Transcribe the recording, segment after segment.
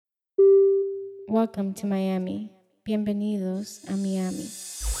Welcome to Miami. Bienvenidos a Miami.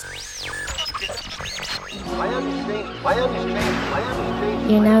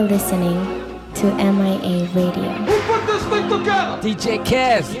 You're now listening to MIA Radio. Who put this thing together? DJ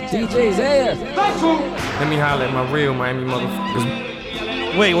Cass, DJ Zaya. That's who. Let me holler at my real Miami motherfuckers.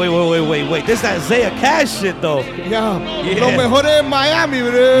 Wait. This that Zaya Cash shit though. Lo mejor en Miami,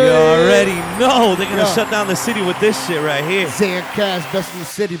 bro. You already know they're gonna shut down the city with this shit right here. Zaya Cash, best in the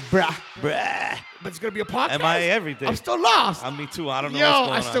city, bruh. Bruh. But it's gonna be a podcast. MIA everything. I'm still lost. Me too. I don't know Yo, what's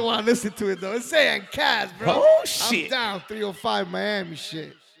going I still want to listen to it though. It's Zaya Cash, bro. Oh shit. I'm down 305 Miami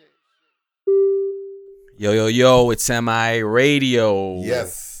shit. Yo, it's MIA Radio.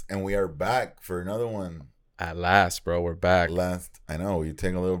 Yes, and we are back for another one. At last, bro, we're back. I know you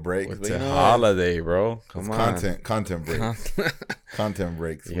take a little break. It's a holiday, bro. Come on. Content breaks. Content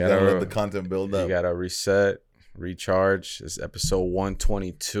breaks. You We gotta gotta- let the content build up. You gotta reset, recharge. This is episode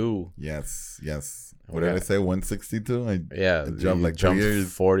 122. Yes. What We did I got- say? 162? Yeah, I jumped you like 2 jumped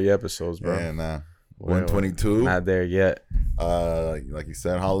years. 40 episodes, bro. Yeah, nah. We're 122. Not there yet. Like you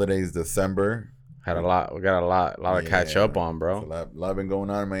said, holidays December. Had a lot. We got a lot to catch up on, There's bro. a lot been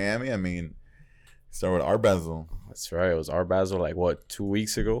going on in Miami. I mean, start with Art Basel. That's right. It was Art Basel like what, 2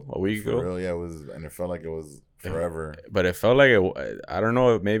 weeks ago, a week ago. For real, yeah, it was, and it felt like it was forever. But it felt like it. I don't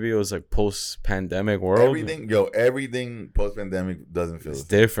know. Maybe it was like post-pandemic world. Everything post-pandemic doesn't feel It's the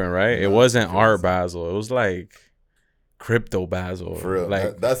same. different, right? No, It wasn't it Art feels- Basel. It was like Crypto Basel. For real,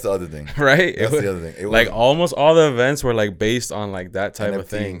 like that's the other thing. right. That's It was, the other thing. It like was almost all the events were like based on like that type NFT of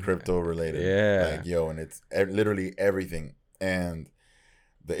thing. and crypto related. Yeah. Like, and it's literally everything. And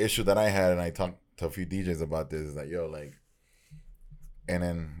the issue that I had, and I talked to a few DJs about this, is that, and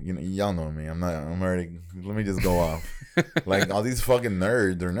then, y'all know me. I'm already, let me just go off. Like, all these fucking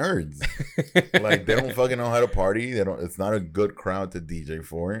nerds are nerds. Like, they don't fucking know how to party. It's not a good crowd to DJ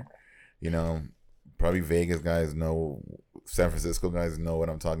for. Probably Vegas guys know, San Francisco guys know what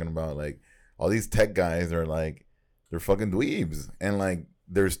I'm talking about. Like, all these tech guys are like, they're fucking dweebs. And like,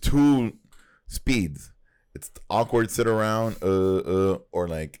 there's two speeds. It's awkward, sit around, or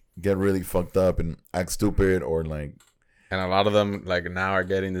like get really fucked up and act stupid, or like. And a lot of them like now are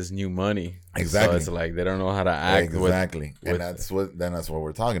getting this new money. Exactly. So it's like they don't know how to act. Exactly. With That's what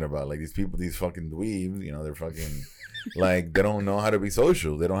we're talking about. Like, these people, these fucking dweebs, they're fucking like, they don't know how to be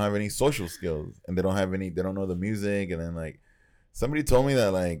social. They don't have any social skills, and they don't know the music. And then like, somebody told me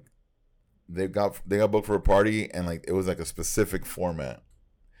that like they got booked for a party, and like it was like a specific format,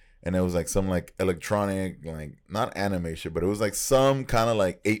 and it was like some like electronic, like not anime shit, but it was like some kind of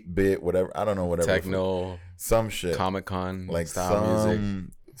like 8-bit whatever, I don't know, whatever, techno, some shit, Comic-Con like style some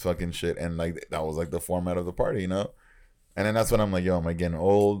music. fucking shit. And like that was like the format of the party, And then that's when I'm like, am I getting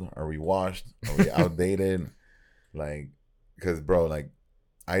old? Are we washed? Are we outdated? Like, because bro, like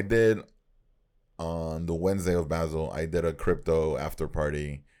I did on the Wednesday of Basel, I did a crypto after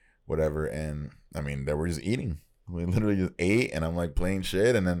party, whatever, and I mean, they were just eating. We literally just ate, and I'm like playing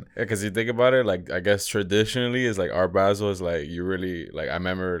shit, and then Yeah, because you think about it, like I guess traditionally it's like Art Basel is like you really like. I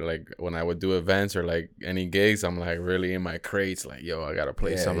remember like when I would do events or like any gigs, I'm like really in my crates, like I gotta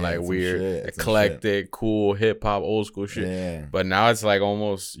play some like some weird, shit, some eclectic, cool hip hop, old school shit. yeah, But now it's like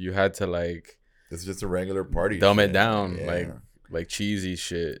almost you had to like it's just a regular party. dumb shit. it down, Yeah. like cheesy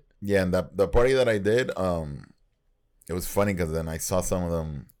shit. Yeah, and the party that I did, it was funny because then I saw some of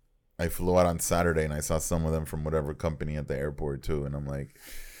them. I flew out on Saturday, and I saw some of them from whatever company at the airport too, and I'm like,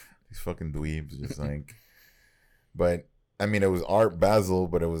 these fucking dweebs, just like. But I mean, it was Art Basel,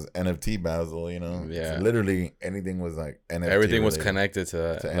 but it was NFT Basel, Yeah. So literally anything was like NFT. Everything was related connected to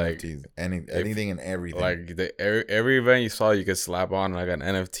that, to like NFTs, anything and everything. like every event you saw, you could slap on like an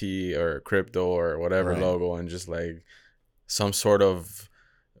NFT or crypto or whatever Right. logo, and just like some sort of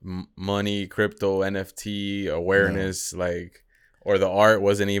money, crypto, NFT awareness, like, or the art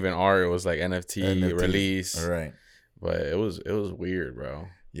wasn't even art; it was like NFT release. All right. But it was weird, bro.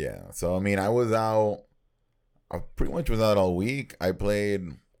 Yeah. So I mean, I was out. I pretty much was out all week. I played.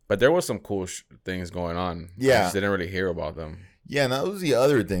 But there was some cool things going on. I Yeah. just didn't really hear about them. Yeah, and that was the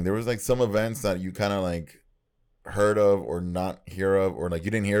other thing. There was like some events that you kind of like heard of or not hear of, or like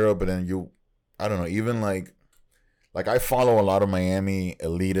you didn't hear of, but then I don't know, even like I follow a lot of Miami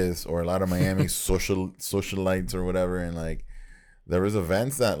elitists or a lot of Miami socialites or whatever, and like there was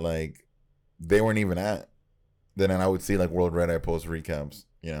events that like they weren't even at. Then I would see like World Red Eye post recaps,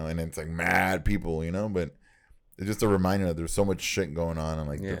 and it's like mad people, but it's just a reminder that there's so much shit going on, and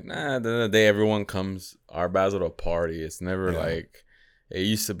like Yeah, at the end of the day, everyone comes Art Basel to party. It's never like it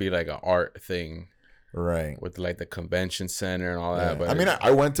used to be like an art thing, right, with like the convention center and all that. Yeah. But I mean,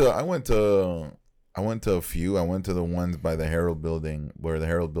 I went to I went to a few. I went to the ones by the Herald Building, where the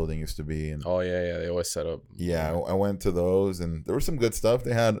Herald Building used to be. And Oh yeah, they always set up. yeah, I went to those, and there was some good stuff.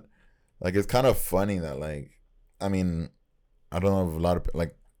 They had, like, it's kind of funny that, like, I mean, I don't know if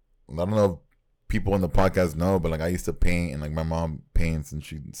I don't know if people on the podcast know, but like I used to paint, and like my mom paints, and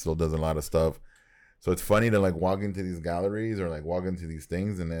she still does a lot of stuff. So it's funny to like walk into these galleries or like walk into these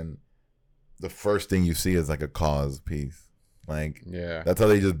things, and then the first thing you see is like a KAWS piece. Like, Yeah. that's how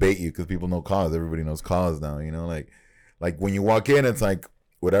they just bait you, because people know KAWS. Everybody knows KAWS now, you know? Like when you walk in, it's like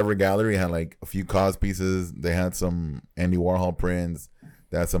whatever gallery had like a few KAWS pieces. They had some Andy Warhol prints.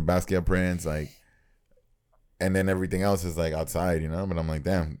 They had some Basquiat prints, like, and then everything else is like outside, you know? But I'm like,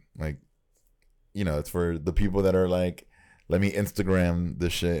 damn, like, you know, it's for the people that are like, let me Instagram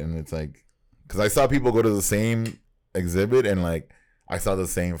this shit. And it's like, because I saw people go to the same exhibit, and like I saw the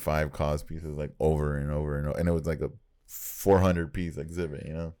same 5 KAWS pieces like over and over and over, and it was like a 400 piece exhibit,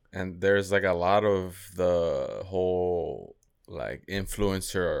 you know. And there's like a lot of the whole like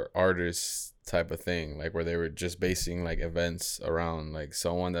influencer artist type of thing, like where they were just basing like events around like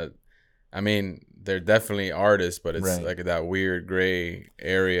someone that, I mean, they're definitely artists, but it's Right. like that weird gray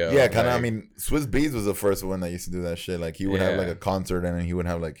area. Yeah, of, kind of. like, I mean, Swiss Beats was the first one that used to do that shit. Like he would have like Yeah. a concert, and then he would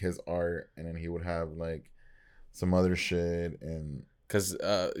have like his art, and then he would have like some other shit, and Cause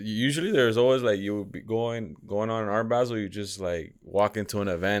usually there's always like you would be going on in Art Basel, you just like walk into an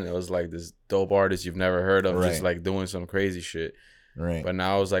event. It was like this dope artist you've never heard of, just Right. like doing some crazy shit. right. But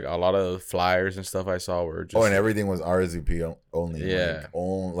now it's like a lot of flyers and stuff I saw were just. Oh, and everything was RSVP only. Yeah.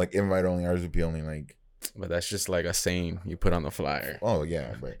 Like invite only, RSVP only. Like, But that's just like a saying you put on the flyer. oh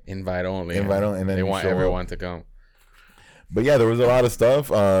yeah, but Invite only. Invite only, and then they you want show up. everyone to come. But yeah, there was a lot of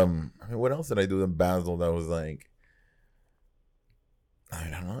stuff. I mean, what else did I do in Basel that was like, I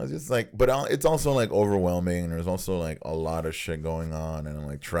don't know. It's just like, but it's also like overwhelming. And there's also like a lot of shit going on, and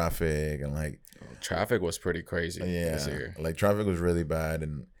like traffic, and like, Traffic was pretty crazy this yeah, year. like traffic was really bad.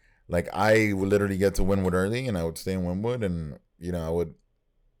 And like I would literally get to Wynwood early, and I would stay in Wynwood, and you know, I would,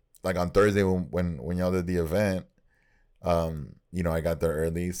 like on Thursday when y'all did the event, you know, I got there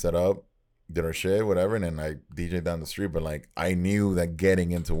early, set up, did our shit, whatever, and then I DJed down the street. But like I knew that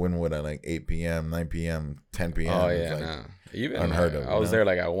getting into Wynwood at like 8 p.m., 9 p.m., 10 p.m. Oh was, yeah, like, nah. Even unheard like, of, I you was know? there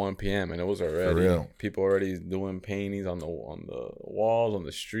like at 1 p.m. and it was already real. people already doing paintings on the walls, on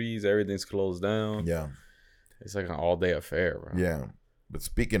the streets. Everything's closed down. Yeah, It's like an all day affair, bro. yeah. But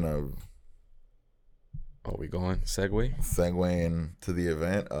speaking of Oh, we going segue? segueing to the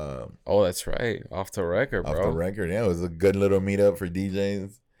event, Oh, that's right. Off the record, bro. off the record, yeah, it was a good little meetup for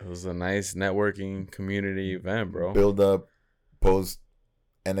DJs. It was a nice networking community event, bro. Build up post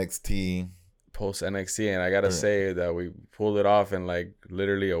NXT. Post NXT, and I gotta Right. say that we pulled it off in like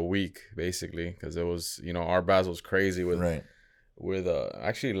literally a week, basically, because it was, you know, Art Basel was crazy with Right.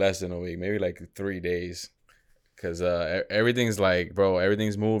 actually less than a week, maybe like 3 days, because everything's like, bro,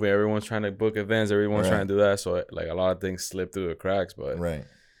 everything's moving, everyone's trying to book events, everyone's Right. trying to do that, so like a lot of things slipped through the cracks, but Right.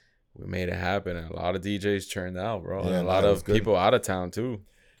 we made it happen, and a lot of DJs turned out, bro, Yeah, and a lot that was of good. people out of town too.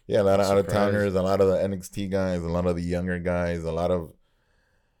 Yeah, a lot of out of Surprised. towners, a lot of the NXT guys, a lot of the younger guys, a lot of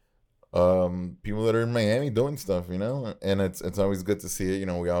people that are in Miami doing stuff, you know, and it's always good to see it. You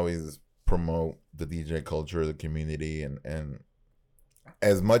know, we always promote the DJ culture, the community, and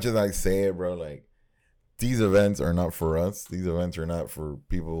as much as I say it, bro, like these events are not for us. These events are not for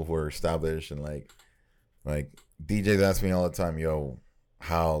people who are established, and like DJs ask me all the time, yo,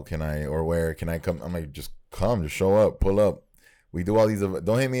 how can I or where can I come? I'm like, just come, just show up, pull up. We do all these events.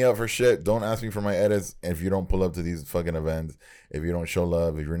 Don't hit me up for shit. Don't ask me for my edits if you don't pull up to these fucking events. If you don't show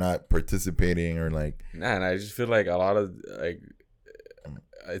love, if you're not participating, or like, Nah, and I just feel like a lot of like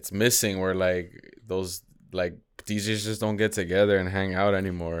it's missing where like those like DJs just don't get together and hang out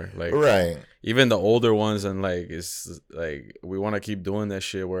anymore. Like right, even the older ones, and like it's like we want to keep doing that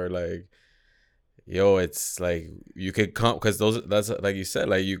shit where like, yo, it's like you could come, because that's like you said,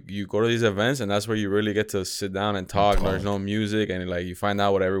 like you go to these events and that's where you really get to sit down and talk. There's no music, and like you find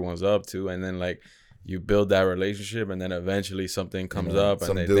out what everyone's up to, and then like you build that relationship, and then eventually something comes up and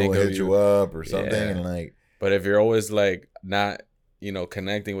some they dude think will of hit you up or something, Yeah. and like, But if you're always like not, you know,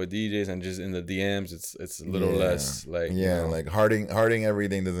 connecting with DJs and just in the DMs, it's a little Yeah. less like, you yeah, know, like harding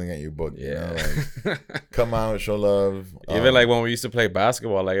everything doesn't get you booked. yeah. You know? Like, come out, show love. Even like when we used to play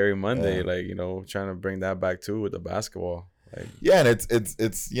basketball, like every Monday, Yeah. like, you know, trying to bring that back too with the basketball. Like, yeah, and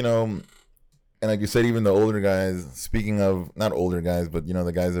it's you know, and like you said, even the older guys. Speaking of not older guys, but you know,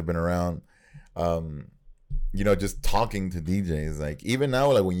 the guys that have been around. You know, just talking to DJs. Like even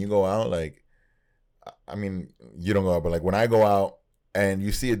now, like when you go out, like, I mean, you don't go out, but like when I go out and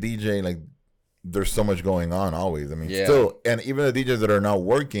you see a DJ, like there's so much going on always. I mean, Yeah. still, and even the DJs that are not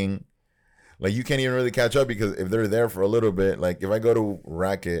working, like you can't even really catch up because if they're there for a little bit, like if I go to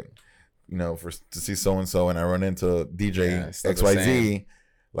Racket, you know, to see so and so, and I run into DJ XYZ,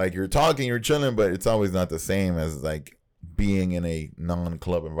 like you're talking, you're chilling, but it's always not the same as like being in a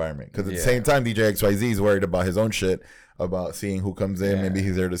non-club environment. Because at the same time, DJ XYZ is worried about his own shit, about seeing who comes in. Maybe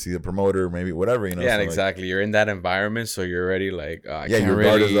he's there to see the promoter, maybe whatever, you know. Yeah, so exactly. You're in that environment, so you're already like, I can't your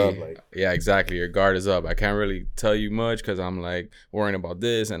really, guard is up. Like, yeah, exactly. Your guard is up. I can't really tell you much because I'm like worrying about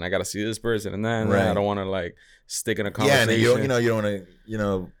this, and I gotta see this person and that. And I don't want to like stick in a conversation. Yeah, and you don't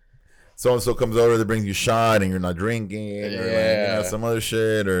want to, so and so comes over that brings you shot, and you're not drinking, or like, some other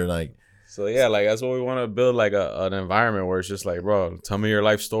shit, or like. So yeah, like that's what we want to build, like an environment where it's just like, bro, tell me your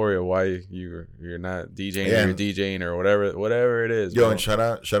life story of why you're not DJing or you're DJing or whatever it is. Yo, bro. And shout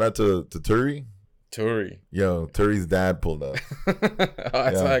out to Turi. Yo, Turi's dad pulled up.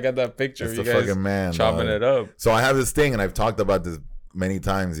 I got that picture That's of the you guys fucking man, chopping it up. So I have this thing, and I've talked about this many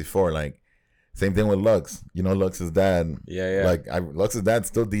times before. Like, same thing with Lux. You know, Lux's dad. Yeah. Like, Lux's dad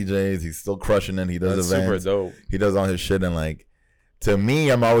still DJs. He's still crushing it. He does events. Super dope. He does all his shit, and like, to me,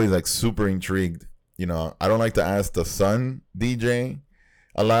 I'm always like super intrigued. You know, I don't like to ask the son DJ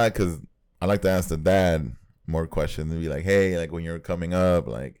a lot because I like to ask the dad more questions and be like, hey, like when you're coming up,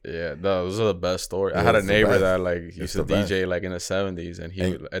 like. Yeah, those are the best stories. I had a neighbor that like used to DJ like in the 70s,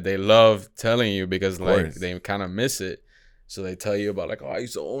 and they love telling you because like they kind of miss it. So they tell you about like, oh, I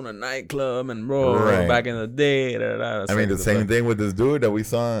used to own a nightclub and bro, back in the day. I mean, the same thing with this dude that we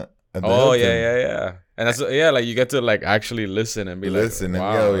saw at the Hilton. Yeah. And that's like you get to like actually listen and be like,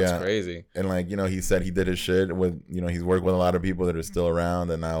 wow, that's crazy. And like, you know, he said he did his shit with, you know, he's worked with a lot of people that are still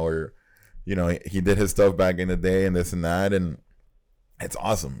around, and now you know, he did his stuff back in the day and this and that, and it's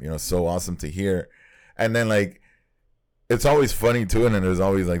awesome, you know, so awesome to hear. And then like, it's always funny too, and then there's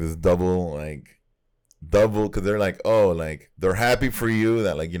always like this double because they're like, oh, like they're happy for you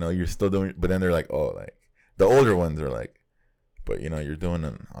that like, you know, you're still doing, but then they're like, oh, like the older ones are like, but you know, you're doing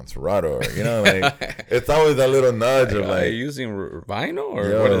it on Serato, or you know, like it's always that little nudge of like, are you using vinyl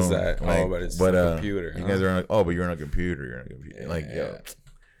or what is that? Like, but it's a computer. You guys are like, oh, but you're on a computer. You're on a computer. Like, yo,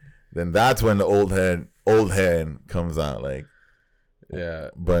 then that's when the old head comes out. Like,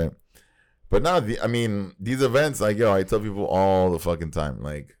 but now, I mean, these events, like, yo, I tell people all the fucking time,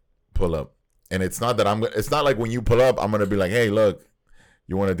 like, pull up, and it's not that it's not like when you pull up, I'm gonna be like, hey, look,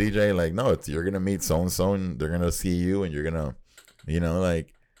 you want to DJ? Like, no, you're gonna meet so and so, and they're gonna see you, and you're gonna. You know,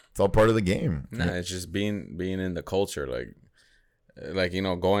 like it's all part of the game. Nah, it's just being in the culture, like you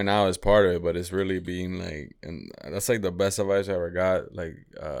know, going out is part of it, but it's really being like, and that's like the best advice I ever got. Like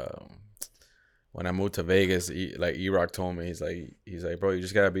when I moved to Vegas, like E-Rock told me, he's like, bro, you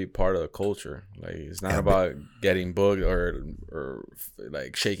just gotta be part of the culture. Like it's not about getting booked or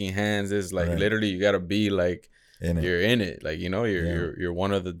like shaking hands. It's like literally you gotta be like you're in it. Like, you know, you're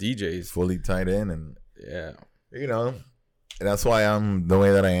one of the DJs, fully tied in, and you know. And that's why I'm the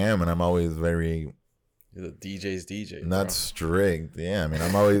way that I am, and I'm always very. You're the DJ's DJ. Not strict, yeah. I mean,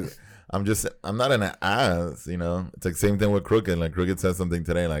 I'm not an ass, you know. It's like same thing with Crooked. Like Crooked said something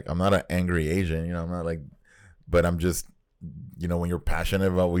today, like I'm not an angry Asian, you know. I'm not like, but I'm just, you know, when you're passionate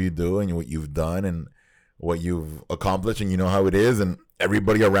about what you do and what you've done and what you've accomplished, and you know how it is, and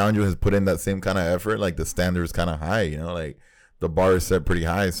everybody around you has put in that same kind of effort. Like the standard is kind of high, you know. Like the bar is set pretty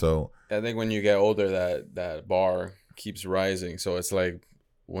high, so. I think when you get older, that bar keeps rising. So it's like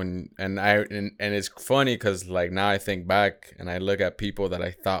and it's funny because like now I think back and I look at people that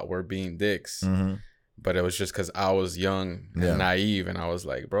I thought were being dicks, but it was just because I was young and naive, and I was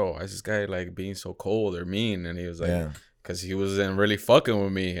like, bro, why is this guy like being so cold or mean? And he was like, because he wasn't really fucking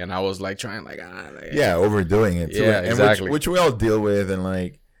with me, and I was like trying overdoing it too. Yeah, exactly. Which we all deal with, and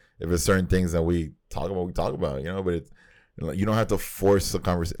like if it's certain things that we talk about, you know, but it's. You don't have to force the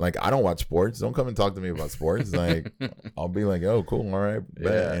conversation. Like, I don't watch sports. Don't come and talk to me about sports. Like, I'll be like, oh, cool, all right.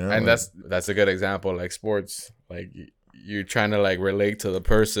 Yeah, you know? And like, that's a good example. Like sports, like you're trying to like relate to the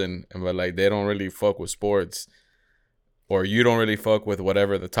person, but like they don't really fuck with sports, or you don't really fuck with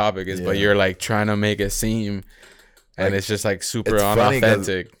whatever the topic is, but you're like trying to make it seem, and like, it's just like super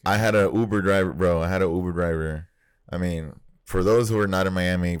unauthentic. I had an Uber driver, bro. I mean. For those who are not in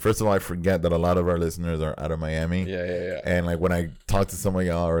Miami, first of all, I forget that a lot of our listeners are out of Miami. Yeah. And like when I talk to some of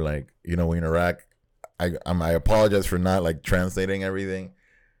y'all, or like, you know, we interact, I apologize for not like translating everything.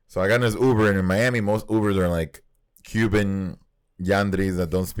 So I got in this Uber, and in Miami, most Ubers are like Cuban yandris that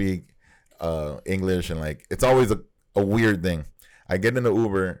don't speak English, and like it's always a weird thing. I get in the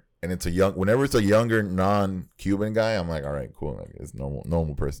Uber, and whenever it's a younger non-Cuban guy, I'm like, all right, cool, like it's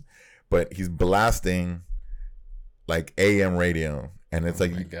normal person. But he's blasting like AM radio. And it's my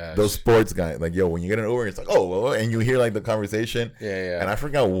like gosh. those sports guys, like, yo, when you get an Uber, it's like, oh, well, and you hear like the conversation. Yeah. And I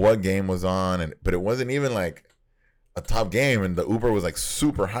forgot what game was on, but it wasn't even like a top game. And the Uber was like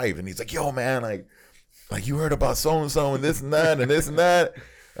super hyped. And he's like, yo, man, like you heard about so and so and this and that and this and that.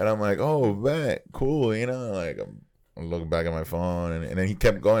 And I'm like, oh, bet, cool, you know, like I'm looking back at my phone, and then he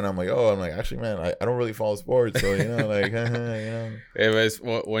kept going. I'm like, actually, man, I don't really follow sports, so you know, like, you know. Anyways,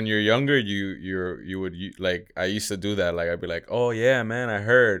 when you're younger, you would like, I used to do that. Like, I'd be like, oh yeah, man, I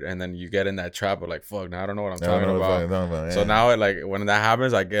heard, and then you get in that trap of like, fuck, now I don't know what I'm talking about. Yeah. So now, like, when that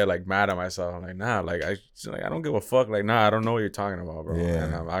happens, I get like mad at myself. I'm like, nah, like I don't give a fuck. Like, nah, I don't know what you're talking about, bro. Yeah.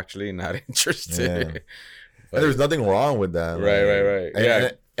 And I'm actually not interested. Yeah. And there's nothing wrong with that. Right.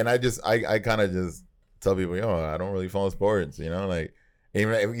 And, and I kind of just tell people, yo, I don't really follow sports, you know, like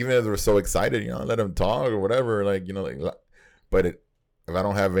even if they're so excited, you know, let them talk or whatever, like, you know, like, but if I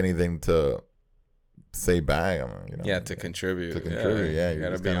don't have anything to say back, you know, to contribute, you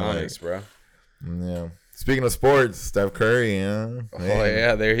gotta be honest, bro. Yeah. Speaking of sports, Steph Curry, Oh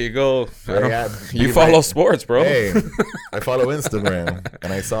yeah, there you go. You Be follow my- sports, bro. Hey, I follow Instagram,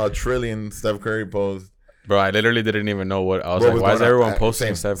 and I saw a trillion Steph Curry posts. Bro, I literally didn't even know what I was like. Why is everyone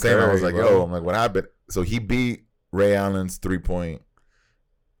posting Steph Curry? I was like, bro? yo, I'm like, what happened? So he beat Ray Allen's 3-point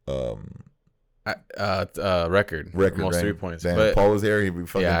record, right? most 3 points. Damn, But Paul was here. He'd be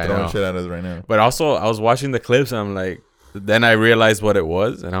fucking Yeah, I throwing know. shit at us right now. But also, I was watching the clips, and I'm like, then I realized what it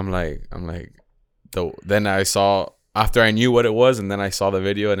was, and I'm like, then I saw after I knew what it was, and then I saw the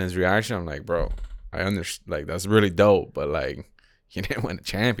video and his reaction. I'm like, bro, I understand. Like, that's really dope, but like, you didn't win a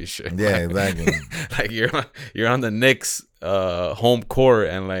championship. Yeah, Like- exactly. Like you're on the Knicks home court,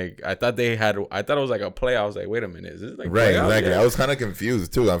 and like I thought it was like a play. I was like, wait a minute, is this like Right, playoff exactly. yet? I was kind of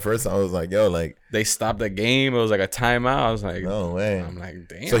confused too. At first, I was like, yo, like, They stopped the game. It was like a timeout. I was like, no way. I'm like,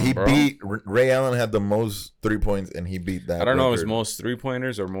 damn. So he bro. beat Ray Allen had the most 3 points, and he beat that. I don't know if it's record. most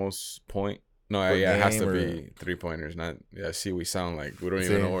 3-pointers or most point. No, Per yeah, it has to game be 3-pointers. Not yeah. See, we sound like we don't See?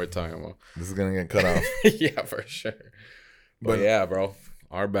 even know what we're talking about. This is gonna get cut off. Yeah, for sure. But But- yeah, bro,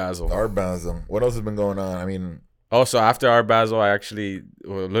 Art Basel. Art Basel. What else has been going on? I mean, Also, after Art Basel, I actually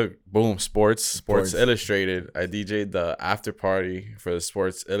look, boom, Sports Illustrated. I DJ'd the after party for the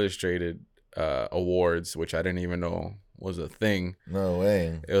Sports Illustrated awards, which I didn't even know was a thing. no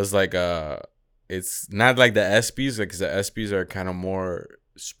way. It was like it's not like the ESPYs, like 'cause the ESPYs are kind of more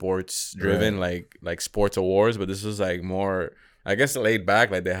sports driven, like sports awards, but this was like more, I guess, laid back.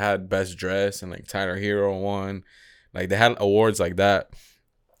 Like they had best dress and like Tyler Hero won, like they had awards like that.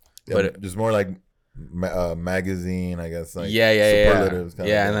 Yeah, But just more like magazine, I guess. Like yeah. superlatives kind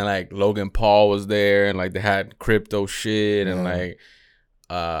of And thing. then like Logan Paul was there, and like they had crypto shit, and Yeah. like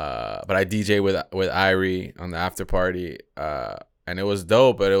but I DJ with Irie on the after party, and it was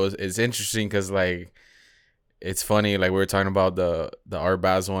dope. But it's interesting because like it's funny, like we were talking about the Art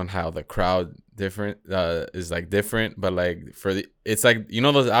Basel and how the crowd different is like different, but like it's like, you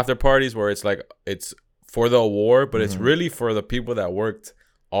know, those after parties where it's like it's for the award, but it's really for the people that worked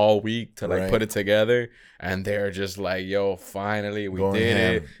all week to like Right. put it together, and they're just like, yo, finally we Going did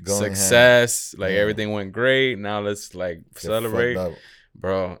ham, it, going ham. success, like Yeah. everything went great, now let's like Get celebrate, fucked up.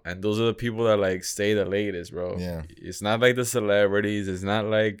 bro. And those are the people that like stay the latest, bro. Yeah. It's not like the celebrities, it's not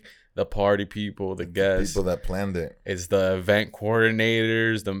like the party people, the guests, People that planned it. it's the event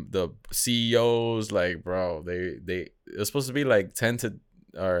coordinators, the CEOs. Like, bro, it was supposed to be like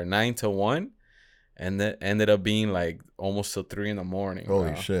 9 to 1, and that ended up being like almost till 3 a.m.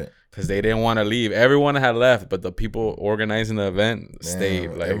 Holy shit. because they didn't want to leave. Everyone had left, but the people organizing the event stayed.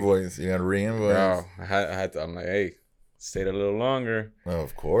 Damn, Like, invoice. You got to re-invoice. bro, I had to. I'm like, hey, stayed a little longer. Oh,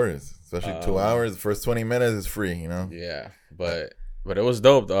 of course. Especially 2 hours. The first 20 minutes is free, you know? Yeah, but it was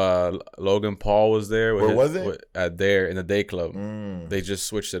dope. Logan Paul was there. Where was it? At there in the day club. Mm, They just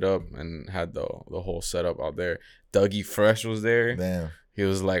switched it up and had the whole setup out there. Dougie Fresh was there. damn. He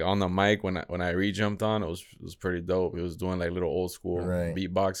was like on the mic when I re-jumped on. It was pretty dope. He was doing like little old school Right.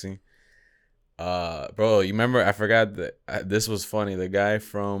 beatboxing. Bro, you remember? I forgot that this was funny. The guy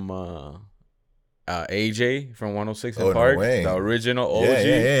from AJ from 106 Oh, in no Park, way. the original OG.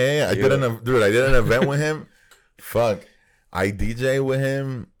 Yeah. I Yeah. did an event with him. Fuck. I DJ with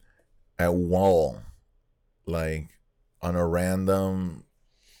him at Wall, like on a random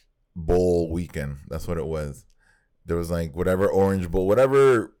bowl weekend. That's what it was. There was like whatever Orange Bowl,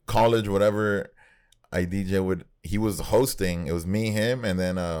 whatever college, whatever I DJ would. He was hosting. It was me, him, and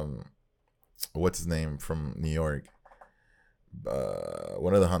then what's his name from New York?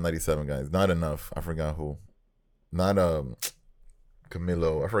 One of the Hot 97 guys. Not enough. I forgot who. Not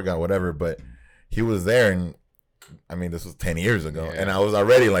Camilo. I forgot whatever. But he was there, and I mean, this was 10 years ago, Yeah. and I was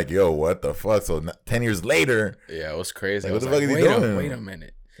already like, "Yo, what the fuck?" So 10 years later, Yeah, it was crazy. Like, I what was the fuck is he doing? Wait a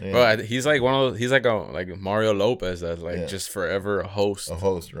minute. yeah, Bro, he's like one of those, he's like a Mario Lopez that's like Yeah. just forever a host. a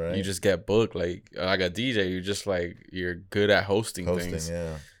host, right? You just get booked like a DJ. You just like you're good at hosting things.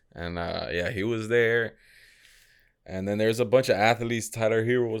 yeah. And yeah, he was there. And then there's a bunch of athletes. Tyler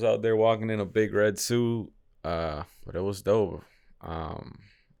Hero was out there walking in a big red suit. But it was dope.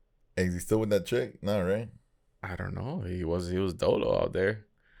 Hey, is he still with that chick? No, right? I don't know. He was dolo out there.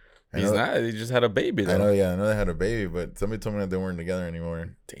 I He's know- not. He just had a baby though. I know, yeah, I know they had a baby, but somebody told me that they weren't together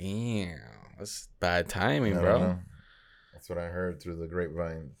anymore. Damn, that's bad timing, I bro. don't know. That's what I heard through the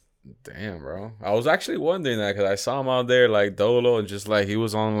grapevines. Damn, bro. I was actually wondering that because I saw him out there like dolo and just like he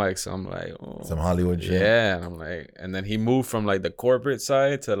was on like some like Some Hollywood shit. yeah, and I'm like, and then he moved from like the corporate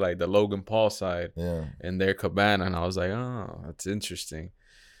side to like the Logan Paul side Yeah. in their cabana, and I was like, oh, that's interesting.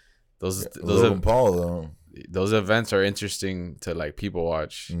 Those Logan Paul though. those events are interesting to like people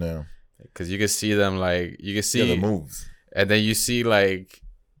watch No. because you can see them like you can see Yeah, the moves. and then you see like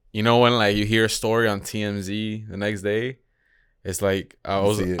you know when like you hear a story on TMZ the next day. It's like I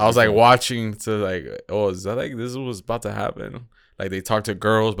was see it like before. watching to like, oh, is that like this was about to happen? Like they talk to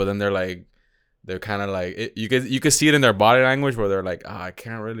girls, but then they're kind of like you could see it in their body language where they're like, I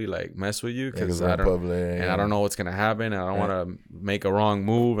can't really like mess with you Yeah, because we're I in don't public, and yeah. I don't know what's gonna happen. And I don't Yeah. want to make a wrong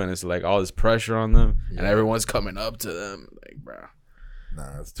move, and it's like all this pressure on them, and Yeah. everyone's coming up to them, like, bro,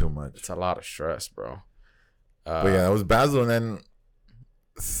 Nah, that's too much. it's a lot of stress, bro. But yeah, that was Basel, and then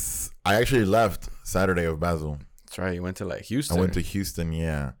I actually left Saturday of Basel. That's right. You went to like Houston. I went to Houston,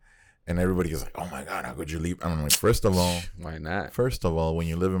 yeah, and everybody was like, "Oh my god, how could you leave?" I'm like, first of all, Why not? when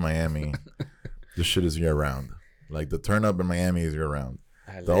you live in Miami, this shit is year round. Like the turn up in Miami is year round.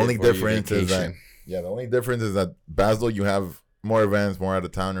 The only difference is that the only difference is that Basel you have more events, more out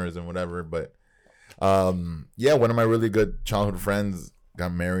of towners and whatever. But yeah, one of my really good childhood friends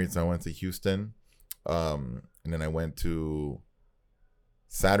got married, so I went to Houston, and then I went to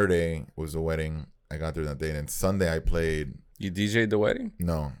Saturday was the wedding. I got there that day, and then Sunday I played. You DJ'd the wedding?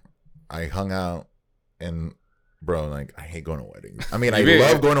 No, I hung out, and bro, like I hate going to weddings. I mean, I You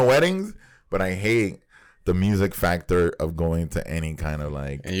love going to weddings, but I hate the music factor of going to any kind of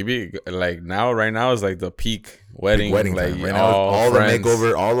like And you be like right now is like the peak wedding, wedding like time. Right now, all friends. the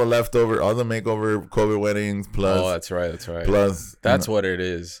makeover, all the leftover, all the makeover COVID weddings plus Oh, that's right. plus. That's what it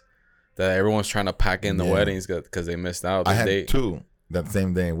is. That everyone's trying to pack in the Yeah. weddings because they missed out. I The had date. two that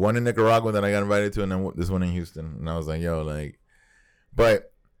same day. One in Nicaragua that I got invited to, and then this one in Houston. And I was like, yo, like,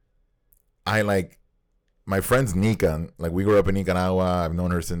 but I like my friend's Nika. Like, we grew up in Nicaragua. I've known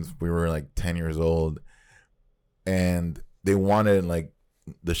her since we were like 10 years old. And they wanted like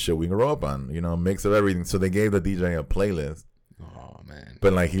the shit we grew up on, you know, mix of everything. So they gave the DJ a playlist. Oh man.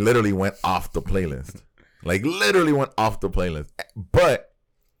 But like, he literally went off the playlist. Like, literally went off the playlist. But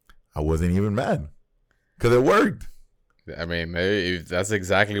I wasn't even mad because it worked. I mean, maybe if that's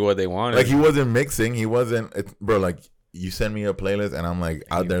exactly what they wanted. Like, he wasn't mixing. He wasn't, bro, like, you send me a playlist and I'm like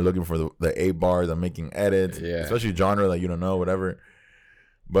out there looking for the 8 bars. I'm making edits, Yeah. especially genre that you don't know, whatever.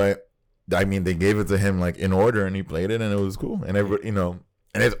 But I mean, they gave it to him like in order and he played it and it was cool. And everybody, you know,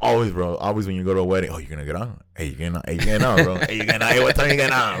 and it's always, bro, always when you go to a wedding, oh, you're going to get on. Hey, you getting on? Hey, you getting on, bro? Hey, you getting on? Hey, what time you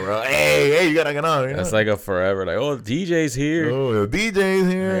getting on, bro? Hey, you got to get on. You know? That's like a forever. Like, oh, DJ's here. Oh, the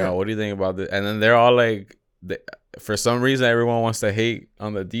DJ's here. Yeah, what do you think about this? And then they're all like, for some reason, everyone wants to hate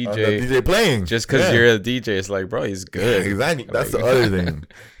on the DJ. The DJ playing. Just because Yeah. you're a DJ. It's like, bro, he's good. Yeah, exactly. That's Like- the other thing.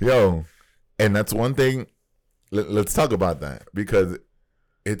 Yo, and that's one thing. Let's talk about that because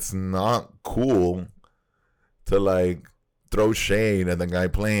it's not cool to like throw shade at the guy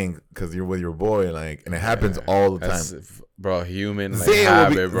playing because you're with your boy. Like, and it happens all the That's, time. bro, human like, Zaya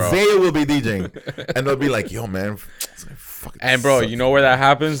habit, bro. will be DJing, and they'll be like, "Yo, man." It's like, fuck, it And bro, sucks. you know where that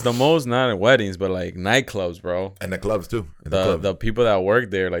happens the most? Not at weddings, but like nightclubs, bro. and the clubs too. And The people that work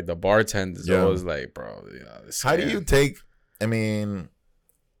there, like the bartenders, Yeah. always like, bro. This How do man- you take? I mean,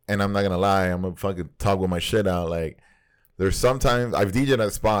 and I'm not gonna lie, I'm gonna fucking talk with my shit out. Like, there's sometimes I've DJed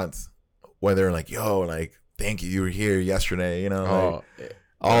at spots where they're like, "Yo, like, thank you, you were here yesterday," you know, like,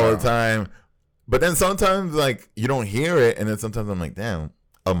 Oh, all bro. the time. But then sometimes like you don't hear it, and then sometimes I'm like, "Damn,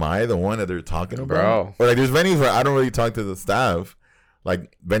 am I the one that they're talking about?" Bro. Or like, there's venues where I don't really talk to the staff.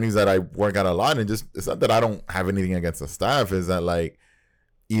 Like venues that I work at a lot, and just it's not that I don't have anything against the staff. Is that like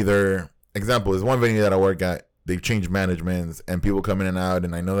either example is one venue that I work at. They've changed managements and people come in and out,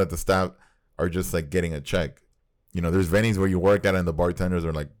 and I know that the staff are just like getting a check. You know, there's venues where you work at and the bartenders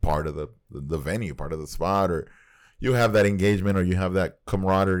are like part of the venue, part of the spot, or you have that engagement or you have that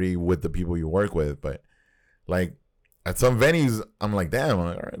camaraderie with the people you work with. But like at some venues, I'm like, damn, I'm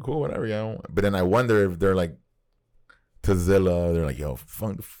like, all right, cool, whatever, yeah. But then I wonder if they're like to Zilla. They're like, yo,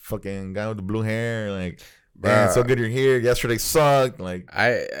 fucking guy with the blue hair. Like, man, so good you're here. Yesterday sucked. Like,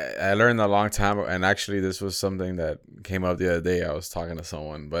 I learned a long time, and actually this was something that came up the other day. I was talking to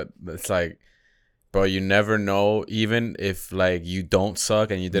someone, but it's like, bro, you never know. Even if like you don't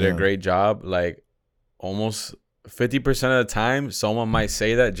suck and you did a great job, like almost 50% of the time, someone might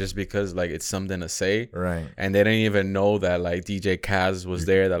say that just because like it's something to say, right? And they didn't even know that like DJ Kaz was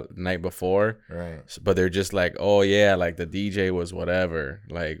there the night before, right? But they're just like, oh yeah, like the DJ was whatever.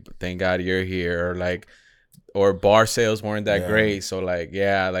 Like, thank God you're here, or like, or bar sales weren't that great, so like,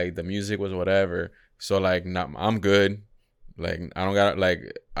 yeah, like the music was whatever. So like, I'm good. Like, I don't got,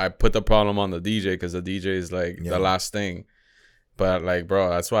 like, I put the problem on the DJ because the DJ is like the last thing. But like, bro,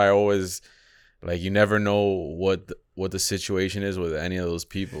 that's why I always, like, you never know what the situation is with any of those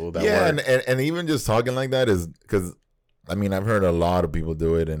people that work. And even just talking like that is because, I mean, I've heard a lot of people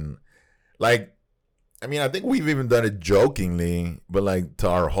do it, and like, I mean, I think we've even done it jokingly, but like to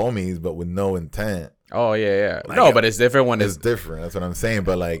our homies, but with no intent. Oh yeah. Like, no, but it's different when it's different. That's what I'm saying.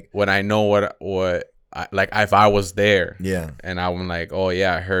 But like, when I know what like if I was there, and I'm like, oh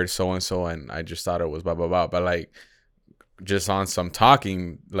yeah, I heard so and so, and I just thought it was blah blah blah. But like, just on some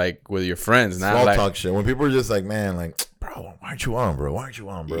talking, like with your friends, not small like talk shit. When people are just like, man, like, bro, why aren't you on, bro? Why aren't you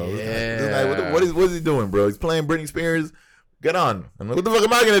on, bro? Yeah. This guy, what is he doing, bro? He's playing Britney Spears. Get on. I'm like, what the fuck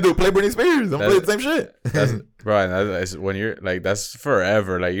am I gonna do? Play Britney Spears? I'm playing the same shit. That's, bro, that's when you're like, that's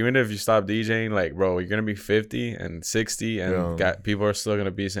forever. Like, even if you stop DJing, like, bro, you're gonna be 50 and 60, and people are still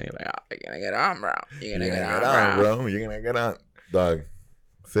gonna be saying like, oh, you're gonna get on, bro. You're gonna get on, bro. You're gonna get on, dog.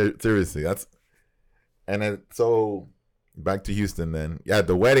 Seriously, that's. And then so back to Houston. Then at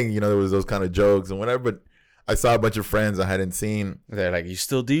the wedding, there was those kind of jokes and whatever. But I saw a bunch of friends I hadn't seen. They're like, you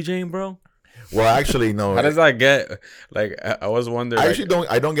still DJing, bro? Well, actually, no. How does that get? Like, I was wondering. I actually don't.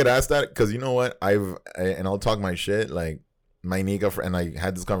 I don't get asked that because you know what? And I'll talk my shit. Like my Nika friend, and I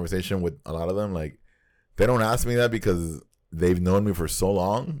had this conversation with a lot of them. Like, they don't ask me that because they've known me for so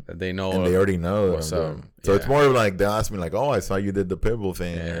long. They know, and they already know what's up. So it's more of like they ask me like, "Oh, I saw you did the Pitbull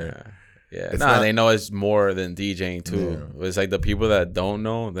thing." Yeah. They know it's more than DJing too. Yeah. It's like the people that don't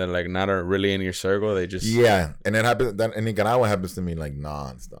know, that like not are really in your circle. They just and it happens. That in Nicaragua happens to me like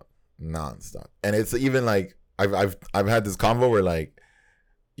nonstop, and it's even like I've had this convo where like,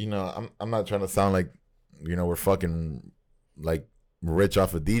 I'm not trying to sound like, we're fucking like rich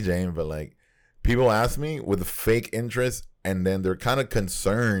off of DJing, but like people ask me with fake interest, and then they're kind of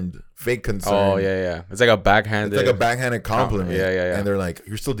fake concern. Oh yeah. It's like a backhanded compliment. Yeah. And they're like,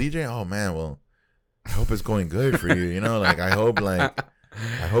 "You're still DJing? Oh man, well, I hope it's going good for you. Like I hope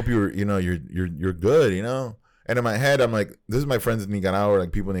you're good. And in my head, I'm like, this is my friends in Nicaragua,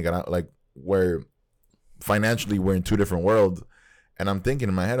 like people in Nicaragua, like where financially we're in two different worlds. And I'm thinking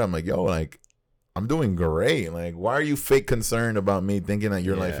in my head, I'm like, yo, like I'm doing great. Like, why are you fake concerned about me thinking that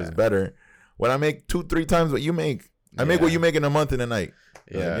your life is better when I make 2-3 times what you make? I make what you make in a month in a night.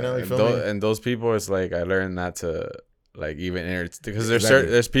 Yeah, like, and those people, it's like I learned not to like even because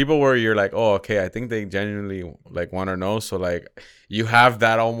there's people where you're like, oh, okay, I think they genuinely like want to know. So like you have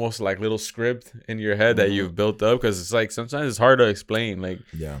that almost like little script in your head that you've built up, because it's like sometimes it's hard to explain. Like,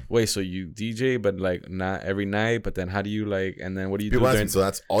 wait, so you DJ, but like not every night, but then how do you like, and then what do you people do? Ask me, so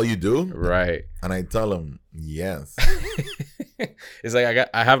that's all you do, right? And I tell them yes. It's like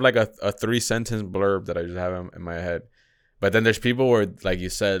I have like a 3-sentence blurb that I just have in my head. But then there's people where, like you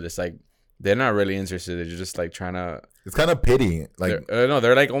said, it's like they're not really interested. They're just like trying to. It's kind of pity. Like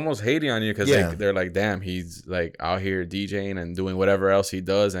they're like almost hating on you because they're like, damn, he's like out here DJing and doing whatever else he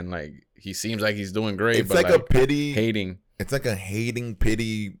does, and like he seems like he's doing great. It's but like a pity hating. It's like a hating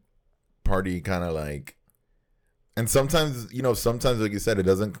pity party kind of like. And sometimes like you said,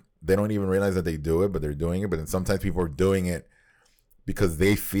 they don't even realize that they do it, but they're doing it. But then sometimes people are doing it because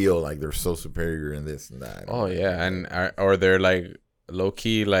they feel like they're so superior in this and that. Oh yeah, and or they're like low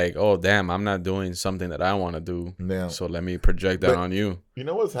key like, oh damn, I'm not doing something that I want to do. Yeah. So let me project that on you. You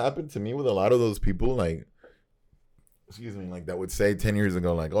know what's happened to me with a lot of those people, like, like that would say 10 years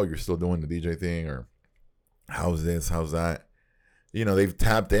ago, like, oh, you're still doing the DJ thing, or how's this, how's that? They've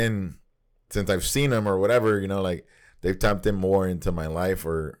tapped in since I've seen them or whatever. Like they've tapped in more into my life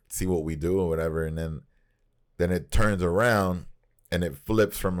or see what we do or whatever, and then it turns around. And it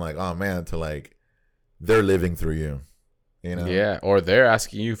flips from like, oh man, to like they're living through you, Yeah, or they're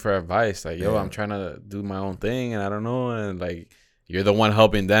asking you for advice, like, yo, I'm trying to do my own thing, and I don't know, and like you're the one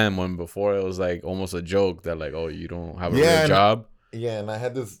helping them when before it was like almost a joke that like, oh, you don't have a real job. And I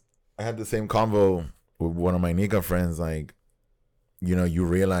had the same convo with one of my Nika friends, like, you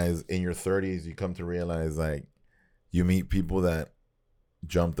realize in your 30s, you come to realize like you meet people that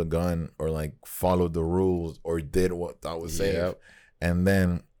jumped the gun or like followed the rules or did what thought was safe. Yep. And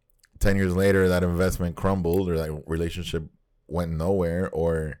then 10 years later, that investment crumbled or that relationship went nowhere,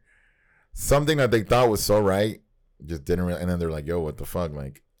 or something that they thought was so right just didn't and then they're like, yo, what the fuck?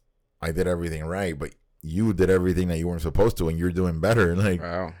 Like, I did everything right, but you did everything that you weren't supposed to and you're doing better. Like,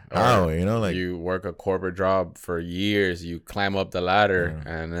 Wow. how, you know, like you work a corporate job for years, you climb up the ladder,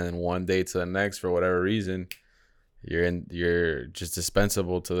 and then one day to the next, for whatever reason, you're just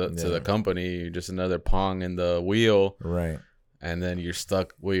dispensable to the company. You're just another pawn in the wheel, right. And then you're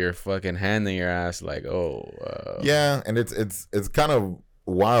stuck with your fucking hand in your ass, like, yeah, and it's kind of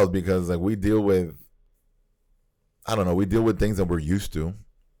wild because like we deal with things that we're used to.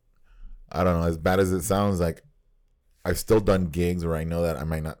 I don't know, as bad as it sounds, like I've still done gigs where I know that I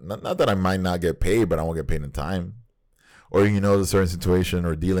might not that I might not get paid, but I won't get paid in time. Or, you know, the certain situation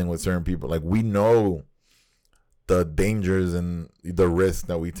or dealing with certain people. Like, we know the dangers and the risks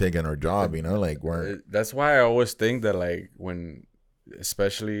that we take in our job, you know, like that's why I always think that, like, when,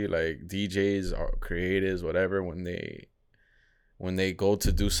 especially like DJs or creatives, whatever, when they go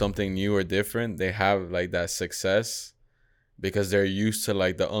to do something new or different, they have like that success because they're used to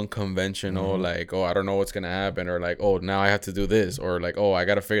like the unconventional, like, oh, I don't know what's gonna happen, or like, oh, now I have to do this, or like, oh, I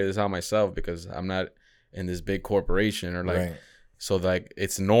gotta figure this out myself because I'm not in this big corporation, or like, right. So like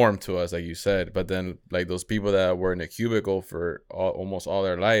it's norm to us, like you said. But then like those people that were in a cubicle for almost all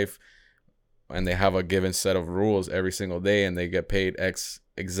their life, and they have a given set of rules every single day, and they get paid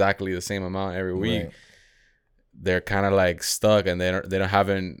exactly the same amount every week. Right. They're kind of like stuck, and they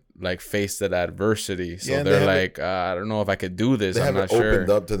haven't like faced that adversity, so Yeah, they're like, I don't know if I could do this. They I'm haven't not sure. opened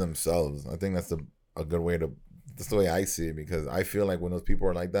up to themselves. I think that's a good way to. That's the way I see it, because I feel like when those people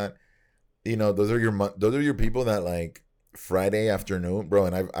are like that, you know, those are your people that like Friday afternoon, bro.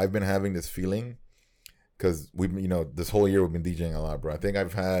 And I've been having this feeling because we've, you know, this whole year we've been DJing a lot, bro. I think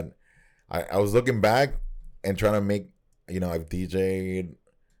I've had. I was looking back and trying to make, you know, I've DJed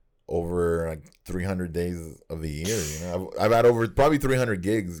over like 300 days of the year. You know, I've had over probably 300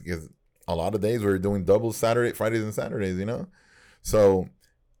 gigs because a lot of days we were doing double Fridays and Saturdays, you know. So,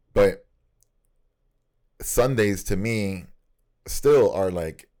 but Sundays to me still are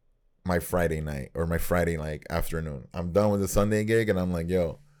like my Friday night or my Friday like afternoon. I'm done with the Sunday gig and I'm like,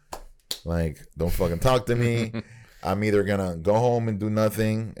 yo, like, don't fucking talk to me. I'm either gonna go home and do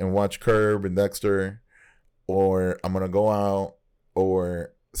nothing and watch Curb and Dexter, or I'm gonna go out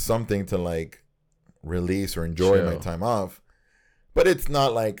or something to like release or enjoy my time off. But it's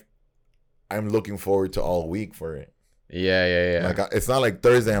not like I'm looking forward to all week for it. Yeah. Like, it's not like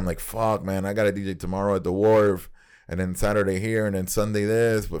Thursday I'm like, fuck, man, I gotta DJ tomorrow at the Wharf, and then Saturday here, and then Sunday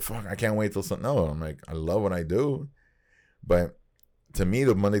this, but fuck, I can't wait till Sunday. No, I'm like, I love what I do. But to me,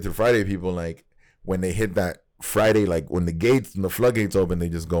 the Monday through Friday people, like, when they hit that Friday, like when the gates and the floodgates open, they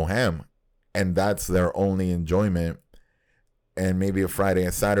just go ham, and that's their only enjoyment. And maybe a Friday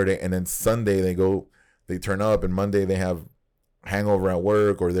and Saturday, and then Sunday they turn up, and Monday they have hangover at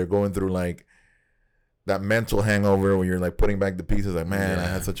work, or they're going through like that mental hangover where you're like putting back the pieces, like, man, I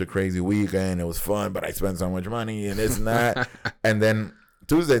had such a crazy weekend, it was fun, but I spent so much money and this and that. And then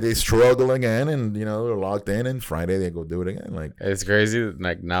Tuesday they struggle again, and you know, they're locked in, and Friday they go do it again. Like, it's crazy.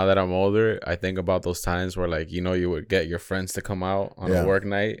 Like, now that I'm older, I think about those times where, like, you know, you would get your friends to come out on a work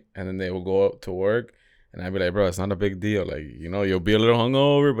night, and then they will go up to work, and I'd be like, bro, it's not a big deal. Like, you know, you'll be a little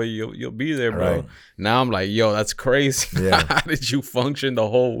hungover, but you'll be there, bro. Right. Now I'm like, yo, that's crazy. Yeah. How did you function the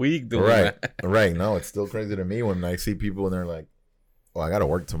whole week doing that? Right. No, it's still crazy to me when I see people and they're like, oh, I gotta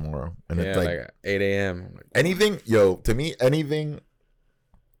work tomorrow, and it's like 8 a.m. Like, anything, to me, anything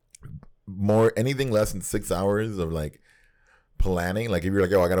less than 6 hours of like planning, like if you're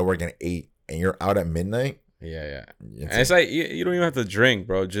like, oh, I gotta work at 8 and you're out at midnight. Yeah. And it's like you don't even have to drink,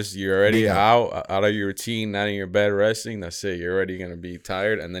 bro. Just you're already out of your routine, not in your bed resting. That's it. You're already gonna be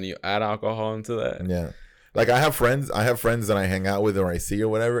tired, and then you add alcohol into that. Yeah, like I have friends that I hang out with or I see or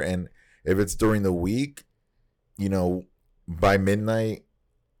whatever, and if it's during the week, you know, by midnight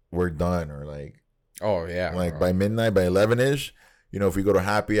we're done, or like, oh yeah, like bro. by midnight, by 11ish, you know, if we go to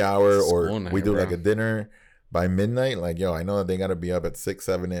happy hour or we do like a dinner by midnight, like, yo, I know that they gotta be up at 6,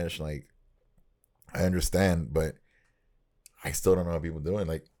 7ish, like. I understand, but I still don't know how people do it.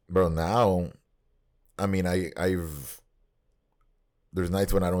 Like, bro, now, I mean, there's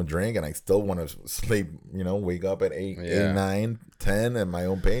nights when I don't drink and I still want to sleep, you know, wake up at 8, 9, 10 at my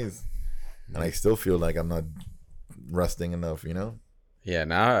own pace. And I still feel like I'm not resting enough, you know? Yeah,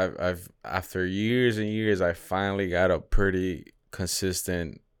 now I've after years and years, I finally got a pretty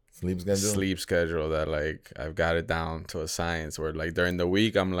consistent sleep schedule that, like, I've got it down to a science where, like, during the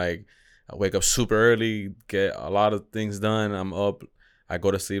week, I'm like, I wake up super early, get a lot of things done. I'm up. I go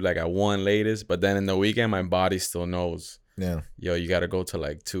to sleep like at 1 latest, but then in the weekend my body still knows. Yeah. Yo, you gotta go to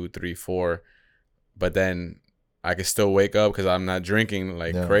like 2, 3, 4. But then I could still wake up because I'm not drinking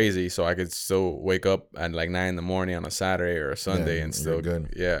like crazy, so I could still wake up at like 9 in the morning on a Saturday or a Sunday and still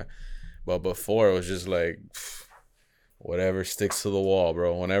good. Yeah. But before it was just like whatever sticks to the wall,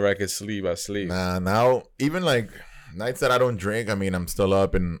 bro. Whenever I could sleep, I sleep. Nah, now even like nights that I don't drink, I mean, I'm still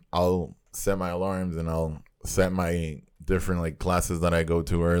up and I'll set my alarms and I'll set my different like classes that I go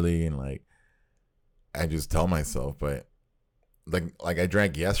to early, and like I just tell myself. But like I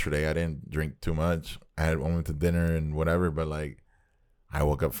drank yesterday. I didn't drink too much. I went to dinner and whatever, but like I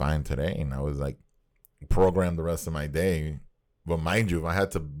woke up fine today and I was like programmed the rest of my day. But mind you, if I had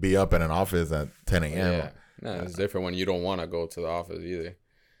to be up in an office at 10 a.m. Yeah. No, it's different when you don't want to go to the office either.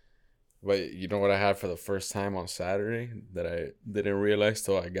 But you know what I had for the first time on Saturday that I didn't realize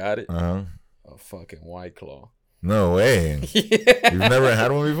till I got it? Uh-huh. A fucking White Claw. No way. Yeah. You've never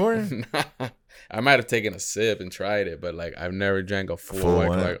had one before? Nah. I might have taken a sip and tried it, but like I've never drank a full White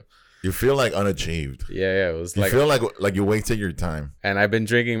one? Claw. You feel like unachieved. Yeah, it was You like feel like you wasted your time. And I've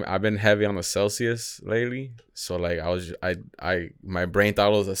been heavy on the Celsius lately. So like my brain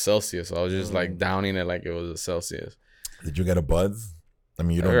thought it was a Celsius. So I was just like downing it like it was a Celsius. Did you get a buzz? I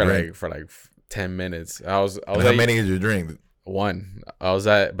mean, you don't drink. For like 10 minutes. I was how many did you drink? One.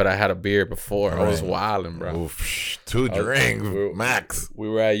 But I had a beer before. I was wilding, bro. Oof, 2 drinks max. We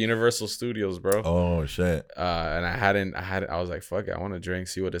were at Universal Studios, bro. Oh shit. And I was like, fuck it, I want to drink,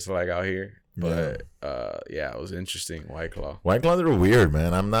 see what it's like out here. But it was interesting. White Claw. White Claws are weird,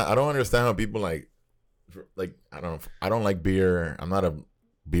 man. I don't understand how people like I don't like beer. I'm not a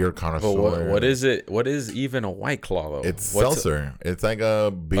beer connoisseur. But what is it? What is even a White Claw though? It's seltzer. It's like a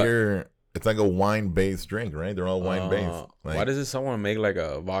beer. It's like a wine-based drink, right? They're all wine-based. Like, why doesn't someone make like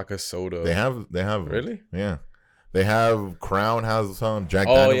a vodka soda? They have. Really? Yeah. They have Crown has some. Jack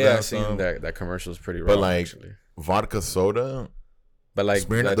Daniels has I've seen some. that commercial is pretty raw. But like actually. vodka soda. But like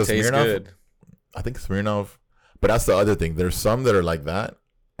Smirnoff, that tastes good. I think Smirnoff. But that's the other thing. There's some that are like that,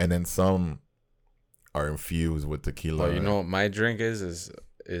 and then some are infused with tequila. Oh, you know what my drink is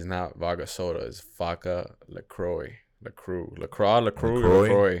not vodka soda. It's vodka LaCroix.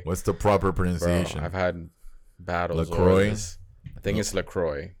 LaCroix. What's the proper pronunciation? Bro, I've had battles LaCroix? over this. I think it's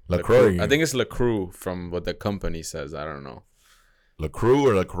LaCroix. LaCroix. I think it's LaCroix from what the company says. I don't know. LaCroix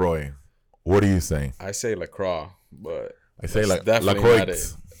or LaCroix? What do you say? I say LaCroix, but I say definitely LaCroix. not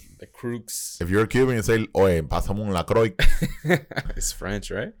it. LaCroix. If you're a Cuban, you say, "Oye, pásame un LaCroix." It's French,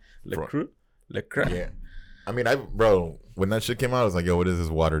 right? LaCroix. LaCroix. Yeah. I mean, bro, when that shit came out, I was like, "Yo, what is this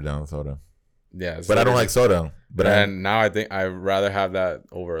watered down soda?" Yeah, but I don't like soda. But now I think I'd rather have that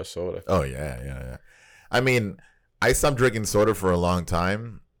over a soda. Oh yeah. I mean, I stopped drinking soda for a long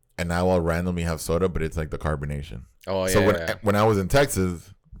time, and now I'll randomly have soda, but it's like the carbonation. Oh yeah. So when I was in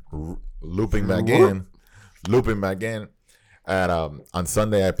Texas, looping back in, at on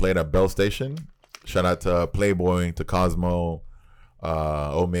Sunday I played at Bell Station. Shout out to Playboy, to Cosmo,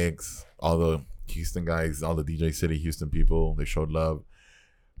 Omix, all the Houston guys, all the DJ City Houston people. They showed love,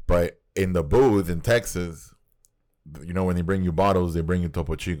 but in the booth in Texas, you know, when they bring you bottles, they bring you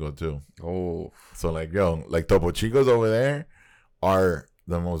Topo Chico too. Oh. So like, yo, like Topo Chicos over there are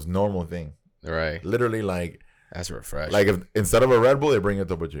the most normal thing. Right. Literally, like, that's refreshing. Like, if instead of a Red Bull, they bring a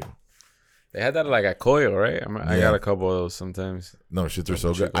Topo Chico. They had that like at Coyo, right? I got a couple of those sometimes. No, shits are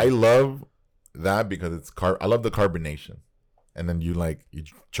so good. I love that because it's I love the carbonation. And then you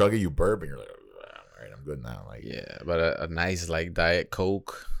chug it, you burp, and you're like, all right, I'm good now. Like, yeah, but a nice like Diet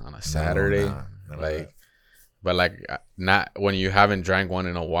Coke on a Saturday, but like not when you haven't drank one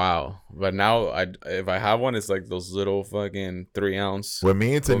in a while. But now if I have one, it's like those little fucking 3 ounce. With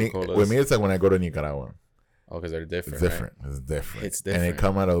me, it's like when I go to Nicaragua. Oh, because they're different. It's different. Right? It's different. It's different. And they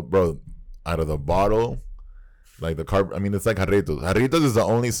come out of the bottle, like the carb. I mean, it's like Jarritos. Jarritos is the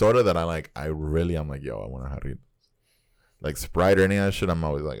only soda that I'm like, yo, I want a Jarrito. Like Sprite or any of that shit, I'm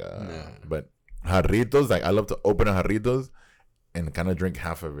always like, But Jarritos, like I love to open a Jarritos and kind of drink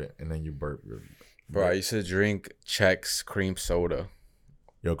half of it, and then you burp. Bro, I used to drink Chex cream soda.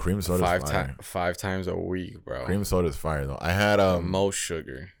 Yo, cream soda is fire. 5 times a week, bro. Cream soda is fire though. I had most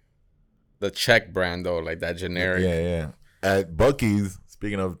sugar. The Czech brand though, like that generic. Yeah. At Buc-ee's,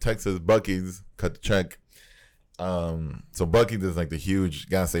 speaking of Texas, Buc-ee's cut the check. So Buc-ee's is like the huge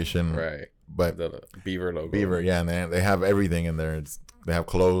gas station, right? But the Beaver logo. Beaver, yeah, and they have everything in there. They have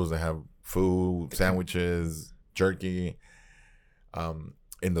clothes, they have food, sandwiches, jerky.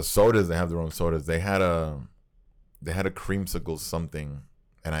 In the sodas, they have their own sodas. They had a creamsicle something,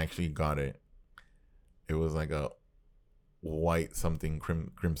 and I actually got it. It was like a white something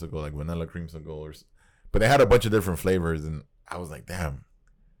creamsicle, like vanilla creamsicle, but they had a bunch of different flavors, and I was like, damn.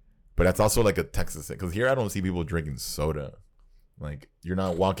 But that's also like a Texas thing. Because here I don't see people drinking soda. Like, you're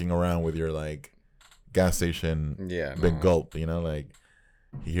not walking around with your, like, gas station big gulp, you know? Like,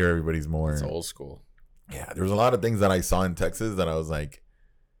 here everybody's more. It's old school. Yeah, there's a lot of things that I saw in Texas that I was like,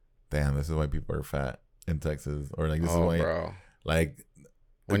 damn, this is why people are fat in Texas. Or, like, this is why. Bro. Like,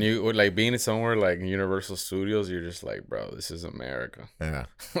 when you, like, being somewhere like Universal Studios, you're just like, bro, this is America. yeah.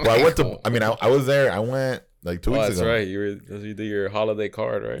 Well, I went to, I mean, I was there. I went, like, 2 weeks that's ago. right. You did your holiday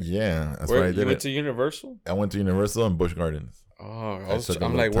card, right? Yeah, that's Where, what I did. You went to Universal? I went to Universal and Busch Gardens. Oh, took a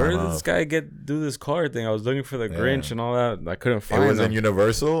I'm little like, where time did off. this guy do this card thing? I was looking for the Grinch and all that. I couldn't find It was him. in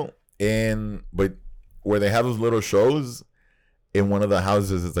Universal, but where they have those little shows, in one of the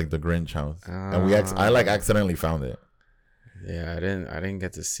houses, it's like the Grinch house, and I like accidentally found it. Yeah, I didn't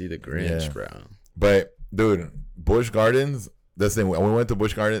get to see the Grinch, Yeah. bro. But dude, Busch Gardens, that's the thing. When we went to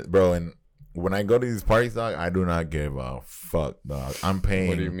Busch Gardens, bro, and when I go to these parties, dog, I do not give a fuck, dog. I'm paying.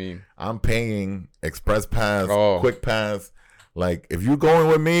 What do you mean? I'm paying Express Pass, Oh. Quick Pass. Like, if you going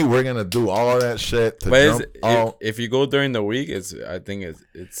with me, we're gonna do all that shit to But jump all. if you go during the week, I think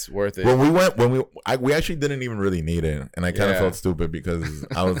it's worth it. When we went, we actually didn't even really need it, and I kind of Yeah. felt stupid because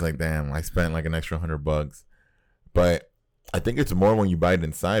I was like, damn, I spent like an extra $100. But I think it's more when you buy it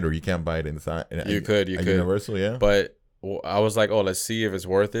inside, or you can't buy it inside. You could. Universal, yeah. But I was like, oh, let's see if it's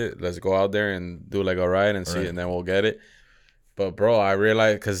worth it. Let's go out there and do like a ride and see, Right. and then we'll get it. But bro, I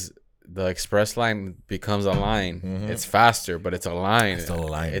realized because the express line becomes a line. Mhm. It's faster, but it's a line. It's still a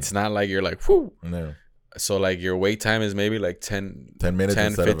line. It's not like you're like, whoo. No. So like your wait time is maybe like 10 minutes 10,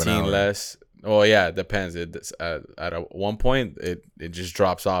 instead of an 15 hour. less. Oh yeah, it depends. One point it just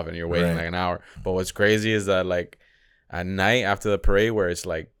drops off and you're waiting Right. like an hour. But what's crazy is that like at night after the parade where it's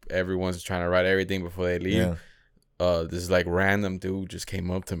like everyone's trying to ride everything before they leave. Yeah. This like random dude just came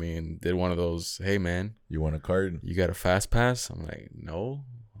up to me and did one of those, hey man, You want a card? you got a fast pass? I'm like, no.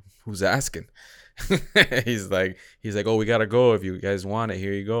 Who's asking? he's like, oh, we gotta go. If you guys want it,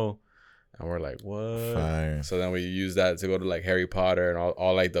 here you go. And we're like, what? Fire. So then we use that to go to like Harry Potter and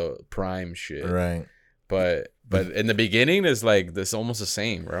all like the prime shit. Right. But in the beginning, it's like this almost the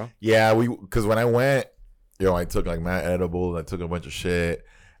same, bro. Yeah, because when I went, I took like mad edibles. I took a bunch of shit,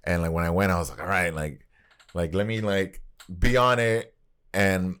 and like when I went, I was like, all right, like let me like be on it.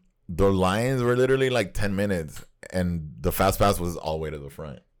 And the lines were literally like 10 minutes, and the fast pass was all the way to the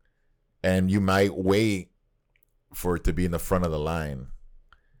front. And you might wait for it to be in the front of the line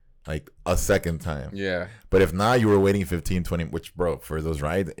like a second time. Yeah. But if not, you were waiting 15, 20, which, bro, for those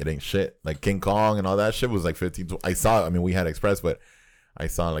rides, it ain't shit. Like King Kong and all that shit was like 15. I saw, I mean, we had Express, but I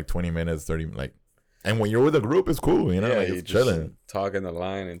saw like 20 minutes, 30, like, and when you're with a group, it's cool, you know, like you it's just chilling. talk in the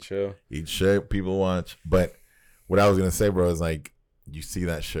line and chill. Eat shit, people watch. But what I was going to say, bro, is like, you see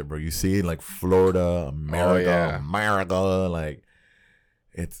that shit, bro. You see like Florida, America, America, like,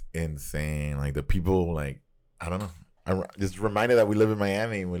 it's insane. Like the people, like, I don't know. I'm just reminded that we live in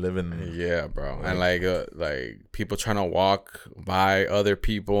Miami. We live in Yeah, bro. And like people trying to walk by other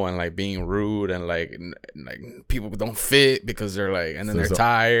people and like being rude and like people don't fit because they're like, and then they're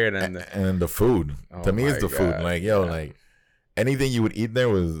tired and the food. Oh To me, it's my the food. God. Like, yo, like anything you would eat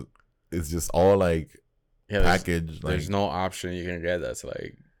there is just all like packaged. There's Like no option you can get that's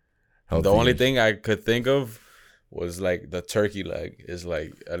like healthy. the only thing I could think of was like the turkey leg is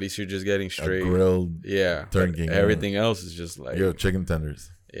like at least you're just getting A straight grilled yeah turkey. everything else is just like chicken tenders.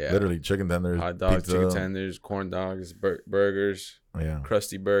 yeah Literally chicken tenders, hot dogs, pizza. chicken tenders, corn dogs, burgers, Yeah.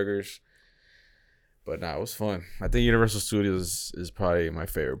 crusty burgers. But nah, it was fun. I think Universal Studios is probably my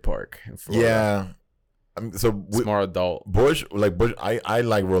favorite park in Florida. Yeah. I mean, so It's more adult. Busch, I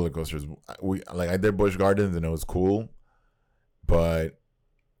like roller coasters. I did Busch Gardens and it was cool, but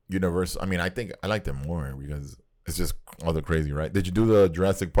Universal, I mean, I think I liked it more because it's just all the crazy, right? Did you do the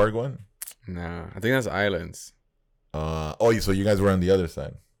Jurassic Park one? Nah, I think that's Islands. So you guys were on the other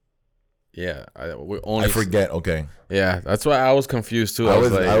side. Yeah, I forget. Okay, Yeah, that's why I was confused too. I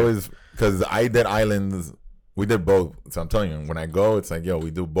like, was because I did Islands. We did both. So I'm telling you, when I go, it's like, yo,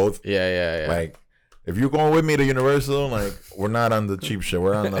 we do both. yeah. Like, if you're going with me to Universal, like, we're not on the cheap shit.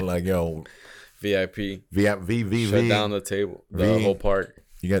 We're on the like, yo, VIP. V. Shut down the table, the V. whole park.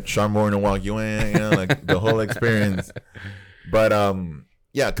 You got Sean Moore to walk you in, you know, like the whole experience. But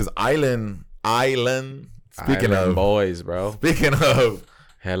yeah, because Island. Speaking Island of boys, bro.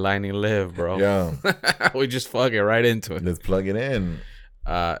 Headlining Live, bro. Yeah, We just fucking right into it. let's plug it in.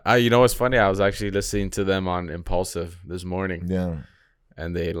 You know what's funny? I was actually listening to them on Impulsive this morning, Yeah,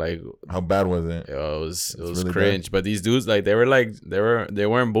 and they like how bad was it? it was really cringe. But these dudes like they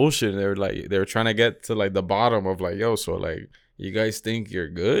weren't bullshit. They were trying to get to like the bottom of like, yo, so like you guys think you're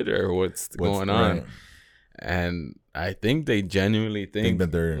good or what's going on? Right. And I think they genuinely think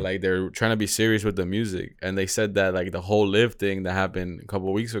that they're like they're trying to be serious with the music, and they said that like the whole live thing that happened a couple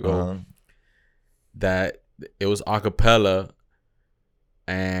of weeks ago, that it was a cappella,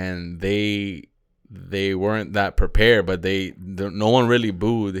 and they weren't that prepared, but no one really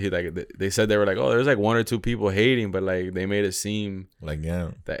booed. They said they were like, oh, there's like 1 or 2 people hating, but like they made it seem like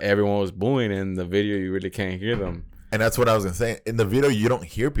that everyone was booing. In the video, you really can't hear them. And that's what I was gonna say. In the video, you don't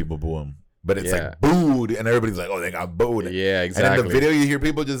hear people boo them, but it's like booed, and everybody's like, oh, they got booed. Yeah, exactly. And in the video, you hear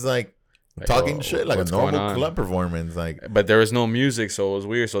people just like talking shit like a normal going on? club performance. Like, but there was no music, so it was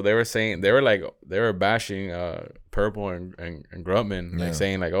weird. So they were saying they were bashing Purple and Grutman, like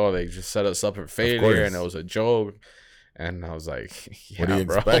saying like, oh, they just set us up for failure, and it was a joke. And I was like, yeah, what do you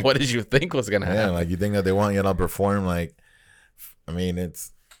expect? What did you think was gonna happen? Like you think that they want you to perform? Like, I mean,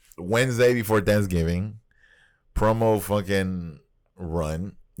 it's Wednesday before Thanksgiving, promo fucking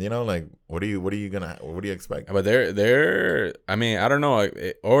run. You know, like what do you expect? But they're I mean, I don't know,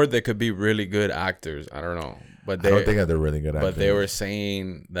 or they could be really good actors. I don't know, but I don't think that they're really good actors. But they were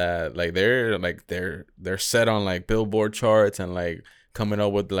saying that like they're set on like Billboard charts and like coming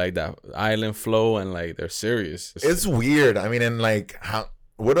up with like that island flow, and like they're serious. It's weird. I mean, and like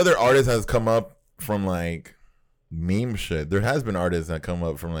what other artist has come up from like meme shit? There has been artists that come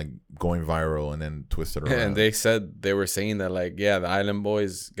up from like going viral and then twisted around. And they were saying that like, yeah, the Island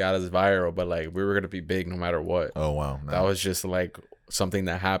Boys got us viral, but like we were gonna be big no matter what. Oh wow, that was just like something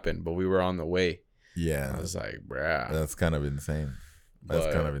that happened, but we were on the way. Yeah, I was like, bruh, that's kind of insane.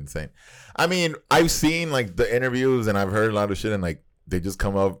 Kind of insane. I mean, I've seen like the interviews and I've heard a lot of shit, and like they just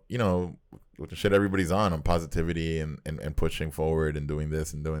come up, you know, with the shit everybody's on positivity and pushing forward and doing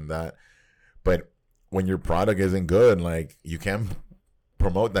this and doing that, but when your product isn't good, like you can't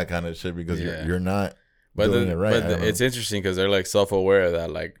promote that kind of shit because you're not doing it right. But it's interesting because they're like self-aware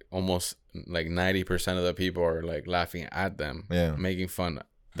that like almost like 90% of the people are like laughing at them, making fun.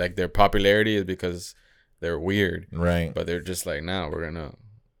 Like their popularity is because they're weird, right? But they're just like, nah, we're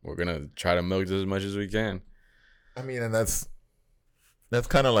gonna try to milk this as much as we can. I mean, and that's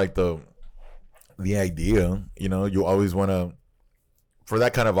kind of like the idea, you know. You always want to. For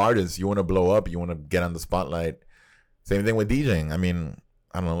that kind of artist, you want to blow up. You want to get on the spotlight. Same thing with DJing. I mean,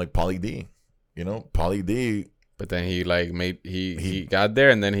 I don't know, like Pauly D. You know, Pauly D. But then he like he got there,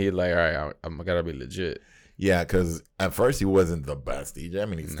 and then he like, all right, I'm gotta be legit. Yeah, because at first he wasn't the best DJ. I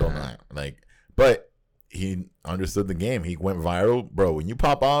mean, he's still not. Like, but he understood the game. He went viral, bro. When you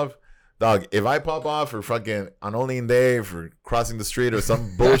pop off, dog. If I pop off for fucking on Only in Day for crossing the street or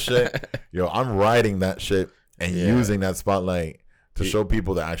some bullshit, yo, I'm riding that shit and using that spotlight to show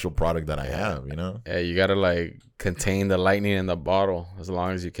people the actual product that I have, you know? Yeah, you gotta like contain the lightning in the bottle as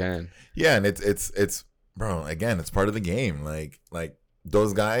long as you can. Yeah, and it's bro, again, it's part of the game. Like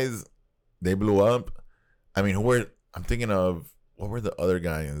those guys, they blew up. I mean, I'm thinking of what were the other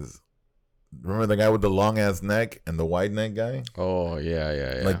guys? Remember the guy with the long ass neck and the wide neck guy? Oh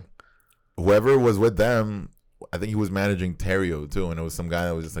yeah. Like whoever was with them, I think he was managing Terrio too, and it was some guy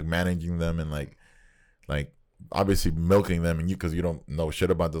that was just like managing them and like obviously milking them, and because you don't know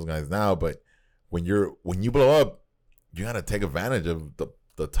shit about those guys now, but when you blow up, you gotta take advantage of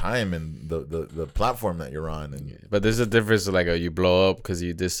the time and the platform that you're on. And but there's a difference, like you blow up because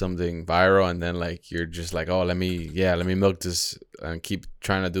you did something viral, and then like you're just like, oh, let me milk this and keep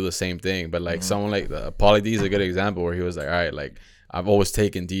trying to do the same thing. But like someone like Pauly D is a good example where he was like, all right, like I've always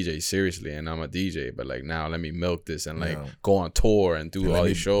taken DJ seriously, and I'm a DJ, but like now let me milk this and like go on tour and do all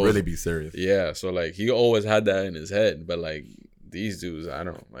these shows. Really be serious. Yeah, so like he always had that in his head, but like these dudes, I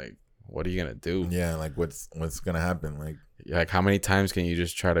don't like. What are you gonna do? Yeah, like what's gonna happen? Like how many times can you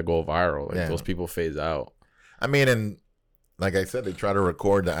just try to go viral? Like those people phase out. I mean, and like I said, they try to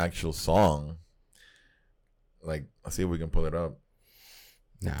record the actual song. Like, let's see if we can pull it up.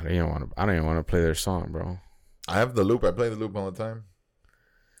 Nah, I don't even want to play their song, bro. I have the loop. I play the loop all the time.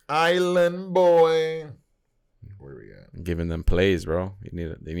 Island Boy. Where are we at? Giving them plays, bro.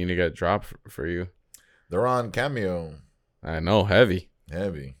 They need to get a drop for you. They're on Cameo. I know, heavy.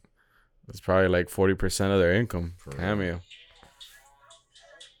 It's probably like 40% of their income. Cameo.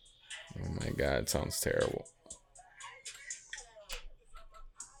 Oh my God, it sounds terrible.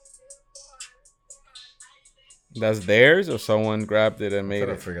 That's theirs, or someone grabbed it and made it?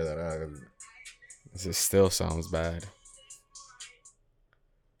 I'm trying to figure that out. This still sounds bad.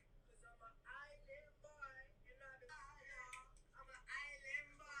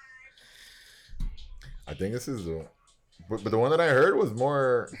 I think this is but the one that I heard was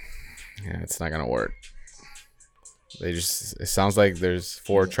more. Yeah, it's not gonna work. It sounds like there's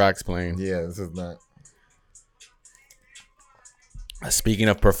 4 tracks playing. Yeah, this is not. Speaking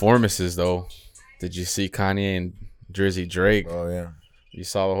of performances, though, did you see Kanye and Drizzy Drake. Oh yeah, You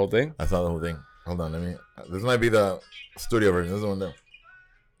saw the whole thing? I saw the whole thing. Hold on, let me. This might be the studio version. This is the one there.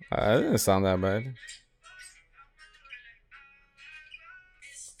 It didn't sound that bad.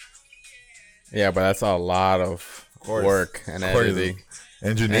 Yeah, but that's a lot of course. work and Of course. editing.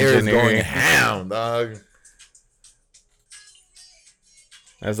 Engineers going Engineering. ham, dog.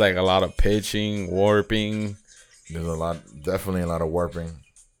 That's like a lot of pitching, warping. There's definitely a lot of warping.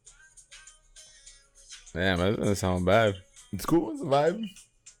 Damn, that doesn't sound bad. It's cool. It's a vibe.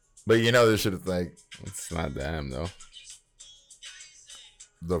 But you know, this shit is like It's not damn though.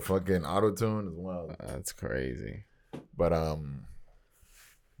 the fucking auto tune as well. That's crazy. But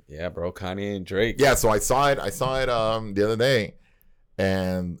Yeah, bro, Kanye and Drake. yeah. So I saw it the other day,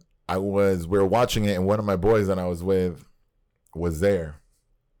 and we were watching it, and one of my boys that I was with was there,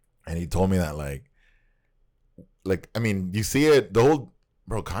 and he told me that like I mean, you see it, the whole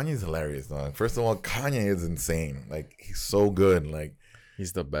bro. Kanye's hilarious, dog. First of all, Kanye is insane. Like he's so good. Like.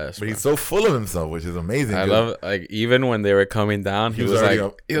 He's the best. But bro. he's so full of himself, which is amazing. I love like even when they were coming down, he was already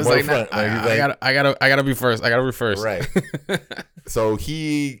like, up nah, front. Like, he's like- I gotta be first. I gotta be first. Right. So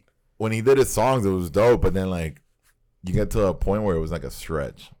when he did his songs, it was dope. But then like you get to a point where it was like a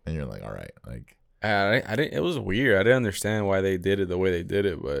stretch, and you're like, all right, like I didn't. It was weird. I didn't understand why they did it the way they did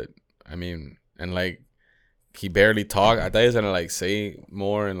it. But I mean, and like he barely talked. I thought he was gonna like say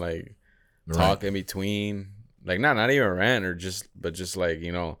more and like talk in between. Like not even rant or just like,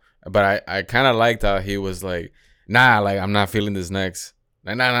 you know. But I kind of liked how he was like, nah, like I'm not feeling this next.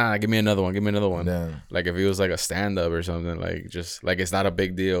 Like nah, give me another one. Yeah. Like if he was like a stand up or something, like just like it's not a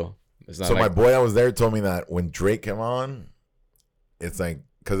big deal. It's not So like, my boy that was there told me that when Drake came on, it's like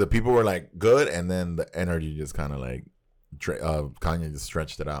because the people were like good, and then the energy just kind of like Kanye just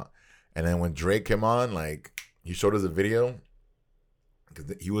stretched it out, and then when Drake came on, like he showed us a video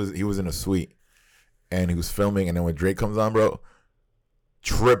because he was in a suite and he was filming, and then when Drake comes on, bro,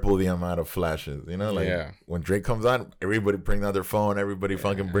 triple the amount of flashes. You know, like when Drake comes on, everybody brings out their phone, everybody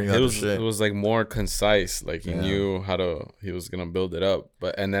fucking brings out their shit. It was like more concise. Like he knew he was gonna build it up.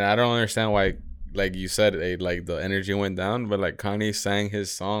 But and then I don't understand why, like you said, like the energy went down. But like Kanye sang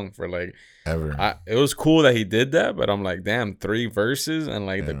his song for like ever. It was cool that he did that. But I'm like, damn, 3 verses and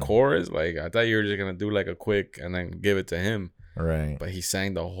like the chorus. Like I thought you were just gonna do like a quick and then give it to him. Right. But he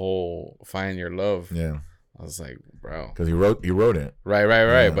sang the whole "Find Your Love." Yeah. I was like, bro, because he wrote it. Right.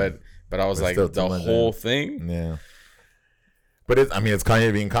 Yeah. But I was like, the whole thing. Yeah. But it's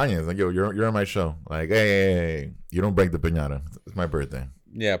Kanye being Kanye. It's like, yo, you're on my show. Like, hey, you don't break the piñata. It's my birthday.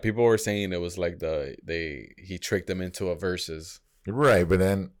 Yeah, people were saying it was like he tricked them into a verses. Right, but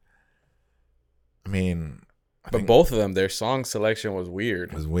then, I mean, but both of them, their song selection was weird.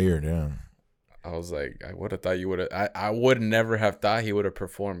 It was weird, yeah. I was like, I would have thought you would have. I would never have thought he would have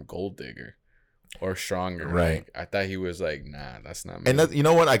performed Gold Digger or Stronger. Right. Like, I thought he was like, nah, that's not me. And that, you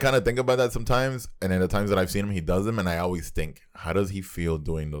know what? I kind of think about that sometimes. And in the times that I've seen him, he does them, and I always think, how does he feel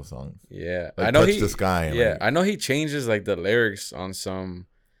doing those songs? Yeah, like, I know Touch the Sky. Yeah, like, I know he changes like the lyrics on some.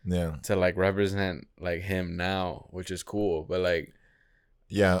 Yeah. To like represent like him now, which is cool. But like,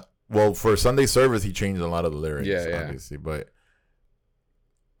 yeah. Well, for Sunday service, he changed a lot of the lyrics. Yeah. Obviously, but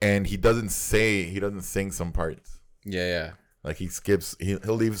and he doesn't sing some parts. Yeah. Like he skips.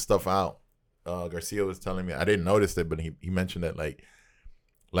 He'll leave stuff out. Garcia was telling me, I didn't notice it, but he mentioned that like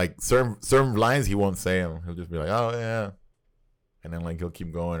certain lines he won't say them. He'll just be like, oh yeah, and then like he'll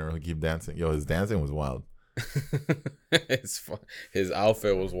keep going or he'll keep dancing. Yo, his dancing was wild. It's fun. His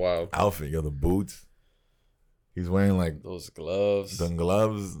outfit was wild. The boots. He's wearing like those gloves. The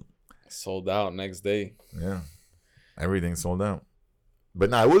gloves sold out next day. Yeah, everything sold out. But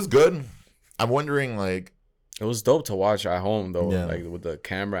no, it was good. I'm wondering like. It was dope to watch at home though, yeah. like with the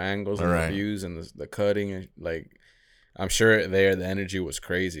camera angles and the views and the cutting and like, I'm sure the energy was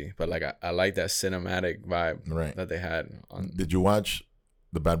crazy, but like I like that cinematic vibe that they had. Did you watch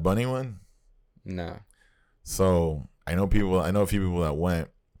the Bad Bunny one? No. So I know a few people that went,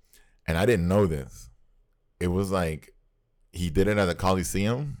 and I didn't know this. It was like he did it at the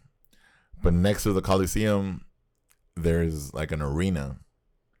Coliseum, but next to the Coliseum, there's like an arena,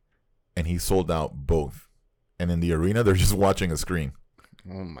 and he sold out both. And in the arena, they're just watching a screen.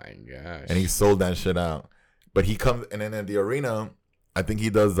 Oh my gosh. And he sold that shit out. But he comes, and then in the arena, I think he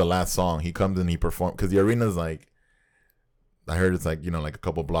does the last song. He comes and he performs, because the arena's like, I heard it's like, like a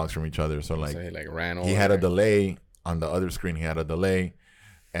couple blocks from each other. So like, he like ran over. He had a delay on the other screen. He had a delay.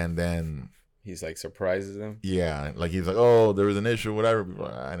 And then he's like surprises them. Yeah. Like he's like, oh, there was an issue, whatever.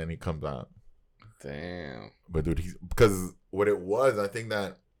 And then he comes out. Damn. But dude, because what it was, I think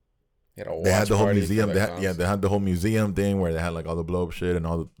that they had the whole museum. They had the whole museum thing where they had like all the blow up shit and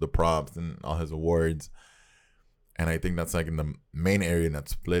all the props and all his awards. And I think that's like in the main area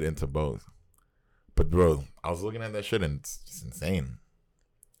that's split into both. But bro, I was looking at that shit and it's just insane.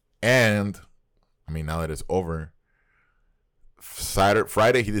 And I mean, now that it's over,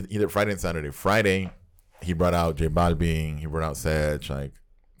 Friday he did Friday and Saturday. Friday he brought out J Balvin, he brought out Sedge, like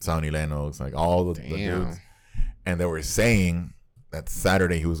Sonny Lennox, like all the dudes. And they were saying that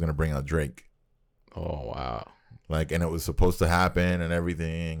Saturday he was gonna bring out Drake. Oh wow! Like, and it was supposed to happen and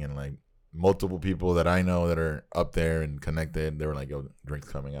everything, and like multiple people that I know that are up there and connected, they were like, "Yo, Drake's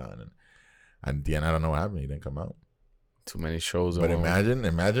coming out," and at the end, I don't know what happened. He didn't come out. Too many shows. But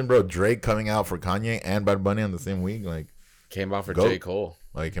imagine, bro, Drake coming out for Kanye and Bad Bunny on the same week. Like, came out for J. Cole.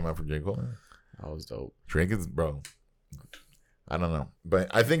 Like, came out for J. Cole. That was dope. Drake is, bro. I don't know, but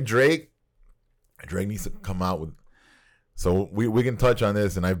I think Drake needs to come out with. So we can touch on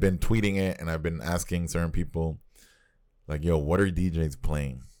this, and I've been tweeting it, and I've been asking certain people, like, yo, what are DJs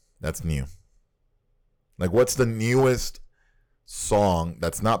playing that's new? Like, what's the newest song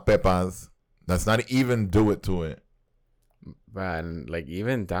that's not Pepa's, that's not even Do It To It? Man, like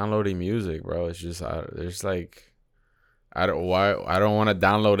even downloading music, bro, it's just there's like I don't want to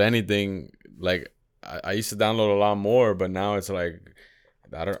download anything. Like I used to download a lot more, but now it's like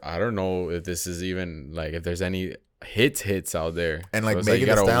I don't know if this is even like if there's any hits out there. And like so Megan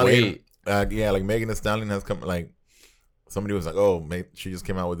Thee Stallion, like Megan Thee Stallion has come. Like somebody was like, "Oh, she just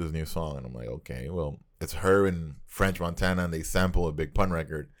came out with this new song," and I'm like, "Okay, well, it's her and French Montana, and they sample a Big Pun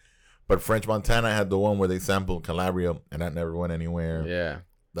record." But French Montana had the one where they sampled Calabria, and that never went anywhere. Yeah.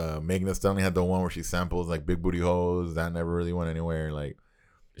 The Megan Thee Stallion had the one where she samples like Big Booty Hoes. That never really went anywhere. Like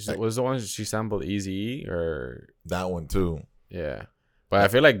was the one she sampled Eazy-E or that one too? Yeah. But I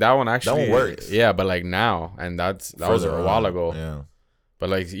feel like that one actually works. Yeah, but like now, and that was a while ago. Yeah. But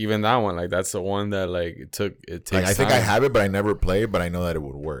like even that one, like that's the one that like it takes. Like, I think time. I have it, but I never played. But I know that it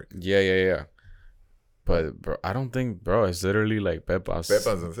would work. Yeah. But bro, I don't think, bro, it's literally like Pepa's. That's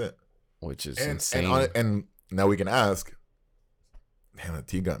it. Which is insane. And now we can ask. Damn, the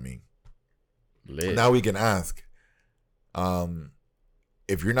T got me. Lit. Now we can ask.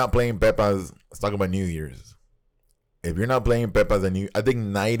 If you're not playing Pepa's, let's talk about New Year's. If you're not playing Pepa's, I think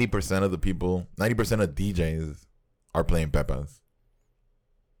 90% of the people, 90% of DJs are playing Pepa's.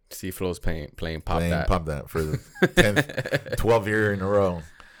 C-Flow's playing Pop That. Pop That for the 10th, 12th year in a row.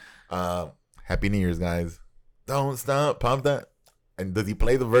 Happy New Year's, guys. Don't stop, Pop That. And does he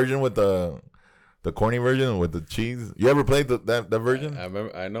play the version with the corny version with the cheese? You ever played that version? I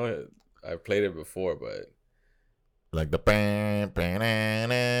remember. I know I played it before, but like the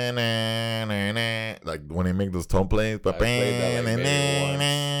like when they make those tone plays. I played that like maybe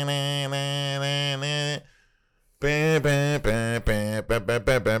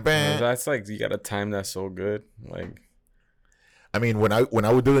once. That's like you gotta time that so good. Like, I mean, when I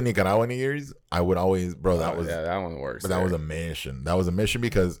would do the Nicaragua New Year's, I would always, bro. That one works. But that was a mission. That was a mission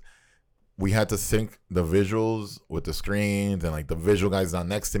because we had to sync the visuals with the screens, and like the visual guy's not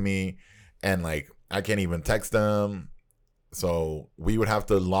next to me, and like I can't even text them, so we would have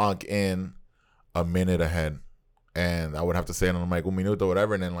to log in a minute ahead, and I would have to say it on the mic, un minuto,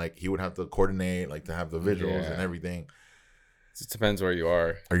 whatever, and then like he would have to coordinate, like to have the visuals and everything. It depends where you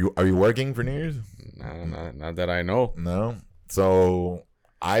are. Are you working for New Year's? No, not that I know. No. So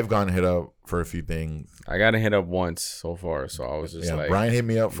I've gone hit up for a few things. I got hit up once so far, so I was just like, Brian hit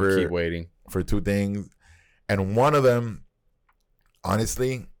me up for keep waiting for two things, and one of them,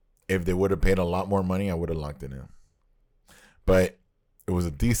 honestly, if they would have paid a lot more money, I would have locked it in. But it was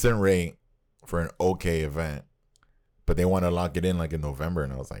a decent rate for an okay event, but they want to lock it in like in November,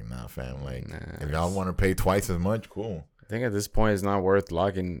 and I was like, nah, fam. Like, if y'all want to pay twice as much, cool. I think at this point it's not worth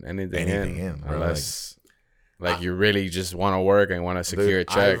locking anything in bro. Unless like you really just want to work and want to secure a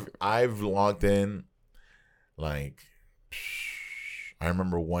check. I've locked in, like, I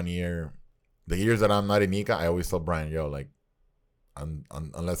remember one year, the years that I'm not in Nika, I always tell Brian, yo, like,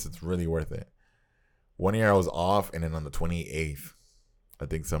 unless it's really worth it. One year I was off, and then on the 28th, I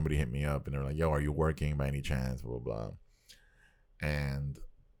think somebody hit me up, and they're like, yo, are you working by any chance, blah, blah, blah. And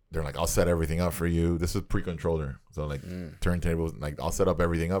they're like, I'll set everything up for you. This is pre-controller. So, like, turntables, like, I'll set up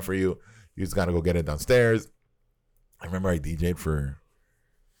everything up for you. You just got to go get it downstairs. I remember I DJ'd for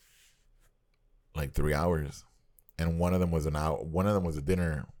like 3 hours, and one of them was an hour. One of them was a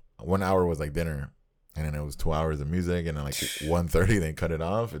dinner. 1 hour was like dinner, and then it was 2 hours of music, and then like 1:30 they cut it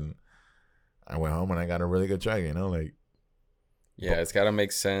off, and I went home and I got a really good check. You know, like, yeah, it's gotta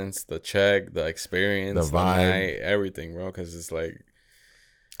make sense. The check, the experience, the vibe, night, everything, bro. Because it's like,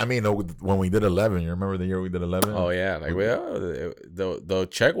 I mean, when we did 11, you remember the year we did 11? Oh yeah, like the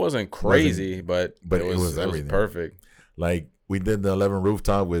check wasn't crazy, but it was everything. Perfect. Like, we did the 11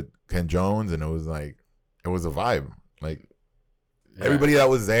 rooftop with Ken Jones, and it was like it was a vibe. Like Yeah. everybody that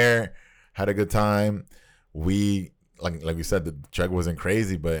was there had a good time. We like we said, the check wasn't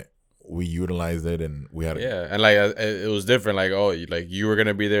crazy, but we utilized it and we had Yeah, and like it was different. Like, oh, like you were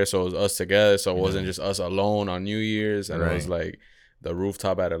gonna be there, so it was us together. So it wasn't just us alone on New Year's, and it was like the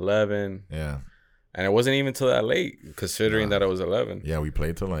rooftop at 11. Yeah, and it wasn't even till that late, considering that it was 11. Yeah, we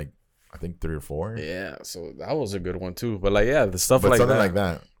played till like I think 3 or 4. Yeah, so that was a good one too. But like, yeah, the stuff but like something that. like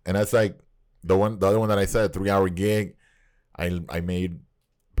that, and that's like the other one that I said, 3-hour gig. I made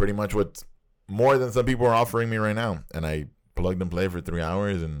pretty much what more than some people are offering me right now, and I plugged and played for 3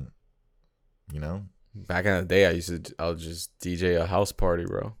 hours, and you know, Back in the day, I'll just DJ a house party,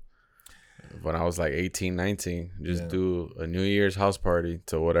 bro. When I was like 18, 19, just do a New Year's house party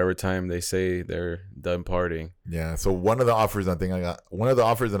to whatever time they say they're done partying. Yeah. So one of the offers that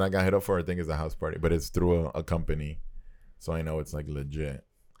I got hit up for, I think, is a house party, but it's through a company, so I know it's like legit.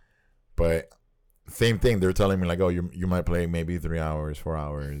 But same thing, they're telling me like, oh, you might play maybe 3 hours, 4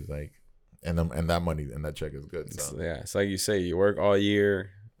 hours, like, and that money and that check is good. So Yeah, it's like you say, you work all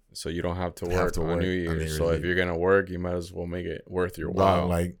year, so you don't have to work on New Year's. So if you're gonna work, you might as well make it worth your while.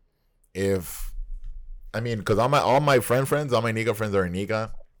 Like, because all my friends, all my Nika friends are in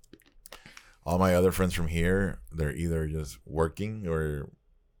Nika. All my other friends from here, they're either just working or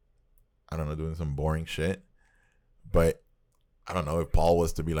I don't know, doing some boring shit. But I don't know if Paul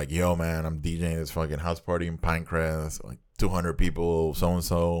was to be like, yo, man, I'm DJing this fucking house party in Pinecrest, like 200 people, so and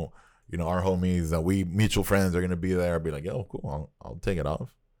so. You know, our homies that we mutual friends are gonna be there. I'll be like, yo, cool, I'll take it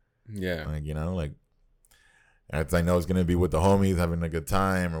off. Yeah, like, you know, like, as I know it's gonna be with the homies having a good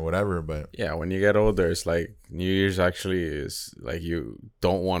time or whatever. But yeah, when you get older, it's like New Year's actually is like you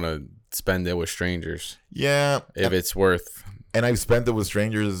don't want to spend it with strangers. Yeah, if it's worth. And I've spent it with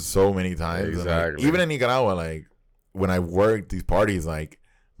strangers so many times. Exactly. Like, even in Nicaragua, like when I worked these parties, like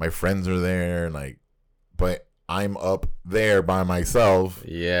my friends are there, like, but I'm up there by myself.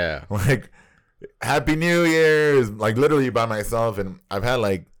 Yeah. Like, Happy New Year's, like literally by myself. And I've had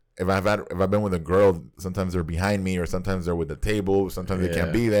like, if I've been with a girl, sometimes they're behind me or sometimes they're with the table. Sometimes they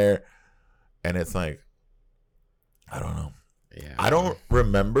can't be there. And it's like, I don't know. Yeah. I don't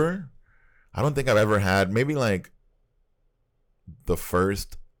remember. I don't think I've ever had, maybe like the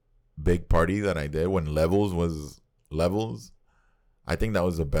first big party that I did when Levels was Levels. I think that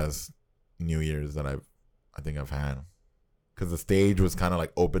was the best New Year's that I think I've had, because the stage was kind of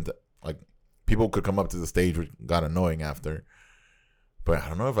like open to, like, people could come up to the stage, which got annoying after. But I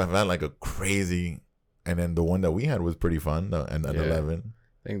don't know if I've had like a crazy, and then the one that we had was pretty fun, and 11.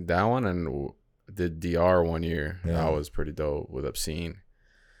 I think that one and the DR one year, Yeah. that was pretty dope with Obscene.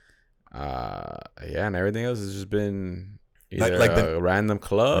 And everything else has just been either like a random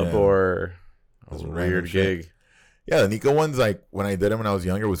club or a weird gig. Yeah, the Nico ones, like when I did them when I was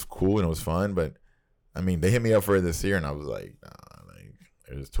younger, was cool and it was fun. But I mean, they hit me up for it this year, and I was like, nah, like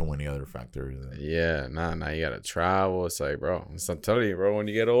there's too many other factors. Yeah, now you gotta travel. It's like, bro, I'm telling you, bro, when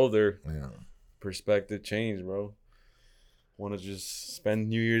you get older, perspective change, bro. Want to just spend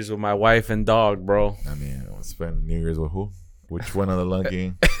New Year's with my wife and dog, bro. I mean, I spend New Year's with who? Which one of the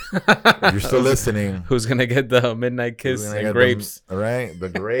lucky? If you're still listening, who's gonna get the midnight kiss and grapes? All right, the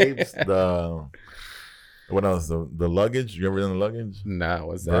grapes. What else? The luggage. You ever done the luggage? Nah,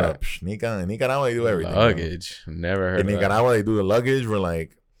 what's that? In Nicaragua, they do everything. Luggage. Bro. Never heard. In Nicaragua, they do the luggage. We're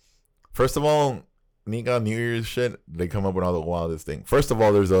like, first of all, Nica New Year's shit. They come up with all the wildest thing. First of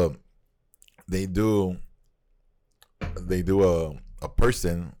all, they do a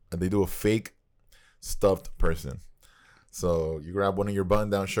person, and they do a fake stuffed person. So you grab one of your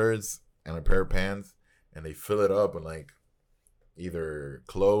button-down shirts and a pair of pants, and they fill it up with like either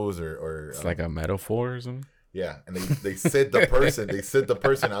clothes or it's like a metaphor or something. Yeah, and they sit the person. They sit the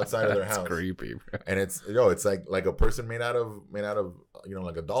person outside of their house. That's creepy, bro. And it's like a person made out of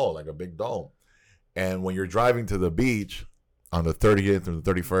like a doll, like a big doll. And when you're driving to the beach on the 30th or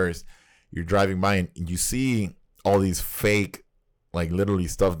the 31st, you're driving by and you see all these fake, like literally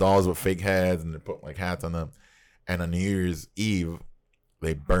stuffed dolls with fake heads, and they put like hats on them. And on New Year's Eve,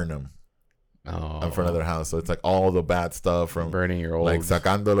 they burn them in front of their house. So it's like all the bad stuff from burning your old, like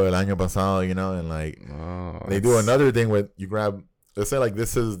sacándolo el año pasado, and like they do another thing with you grab. Let's say like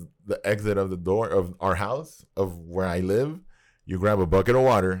this is the exit of the door of our house of where I live. You grab a bucket of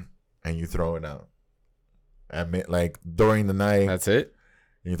water and you throw it out. Like during the night. That's it.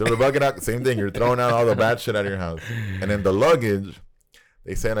 And you throw the bucket out. Same thing. You're throwing out all the bad shit out of your house. And then the luggage.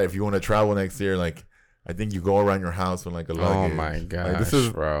 They said that if you want to travel next year, like, I think you go around your house with like a luggage. Oh my gosh, like, this is,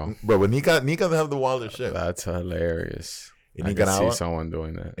 bro. But with Nika have the wildest shit. That's hilarious. In I can see someone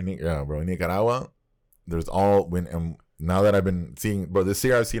doing that. Yeah, bro. In Nicaragua, there's all now that I've been seeing, bro, this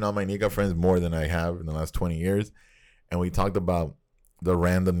year I've seen all my Nika friends more than I have in the last 20 years. And we talked about the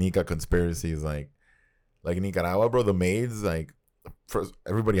random Nika conspiracies, like in Nicaragua, bro, the maids, like, first,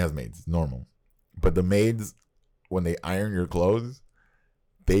 everybody has maids, it's normal. But the maids, when they iron your clothes,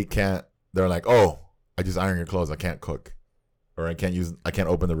 they're like, oh, I just iron your clothes, I can't cook. Or I can't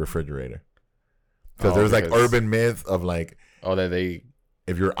open the refrigerator. Because there's like urban myth of like,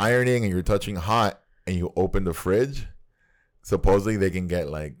 if you're ironing and you're touching hot and you open the fridge, supposedly they can get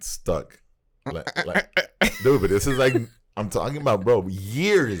like stuck. Like dude, but this is like, I'm talking about, bro,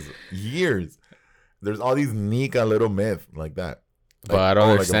 years. There's all these Nika little myths like that. But I don't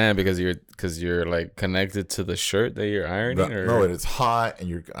understand because you're like connected to the shirt that you're ironing. No, it's hot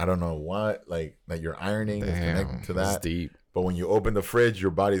and I don't know what, like that you're ironing is connected to that. That's deep. But when you open the fridge,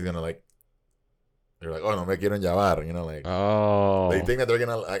 your body's gonna like, they're like, oh no, me quieren llevar, you know, like, oh, they think that they're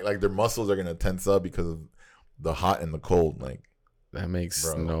gonna like their muscles are gonna tense up because of the hot and the cold, like. That makes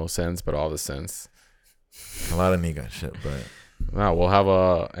no sense, but all the sense. A lot of Nika shit, but no, we'll have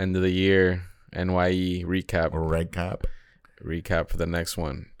a end of the year NYE recap or recap for the next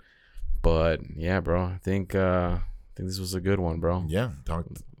one. But yeah, bro, I think this was a good one, bro. Yeah, a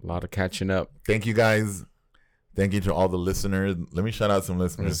lot of catching up. Thank you guys. Thank you to all the listeners. Let me shout out some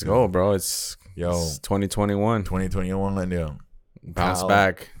listeners. Let's go, bro. It's 2021. 2021, yo. Bounce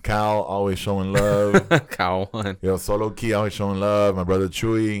back. Cal always showing love. Cal one. Yo, Solo Key always showing love. My brother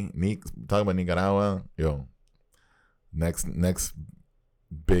Chuy. Talking about Nicaragua. Yo, next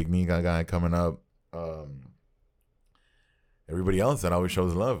big Nika guy coming up. Everybody else that always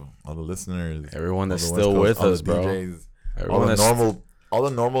shows love. All the listeners. Everyone that's still with us, bro. DJs, all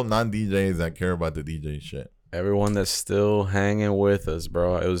the normal non-DJs that care about the DJ shit. Everyone that's still hanging with us,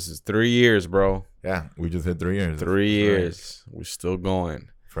 bro. It was 3 years, bro. Yeah, we just hit 3 years. 3 years. We're still going.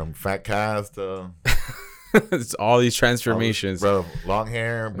 From Fat Cast to... It's all these transformations. Bro, long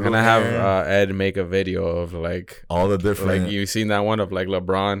hair, blue I'm going to have hair. Ed make a video of like... all the different... Like, you seen that one of like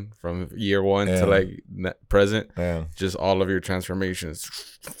LeBron from year one to like present? Yeah. Just all of your transformations.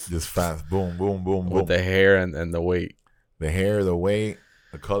 Just fast. Boom, boom, boom, boom. With the hair and the weight. The hair, the weight,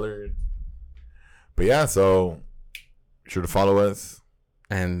 the color. But yeah, so sure to follow us.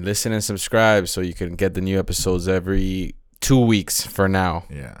 And listen and subscribe so you can get the new episodes every 2 weeks for now.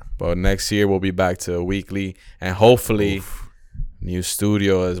 Yeah. But next year we'll be back to a weekly and hopefully new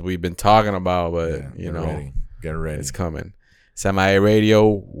studio as we've been talking about. But, Get ready. It's coming. Semi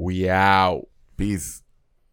Radio, we out. Peace.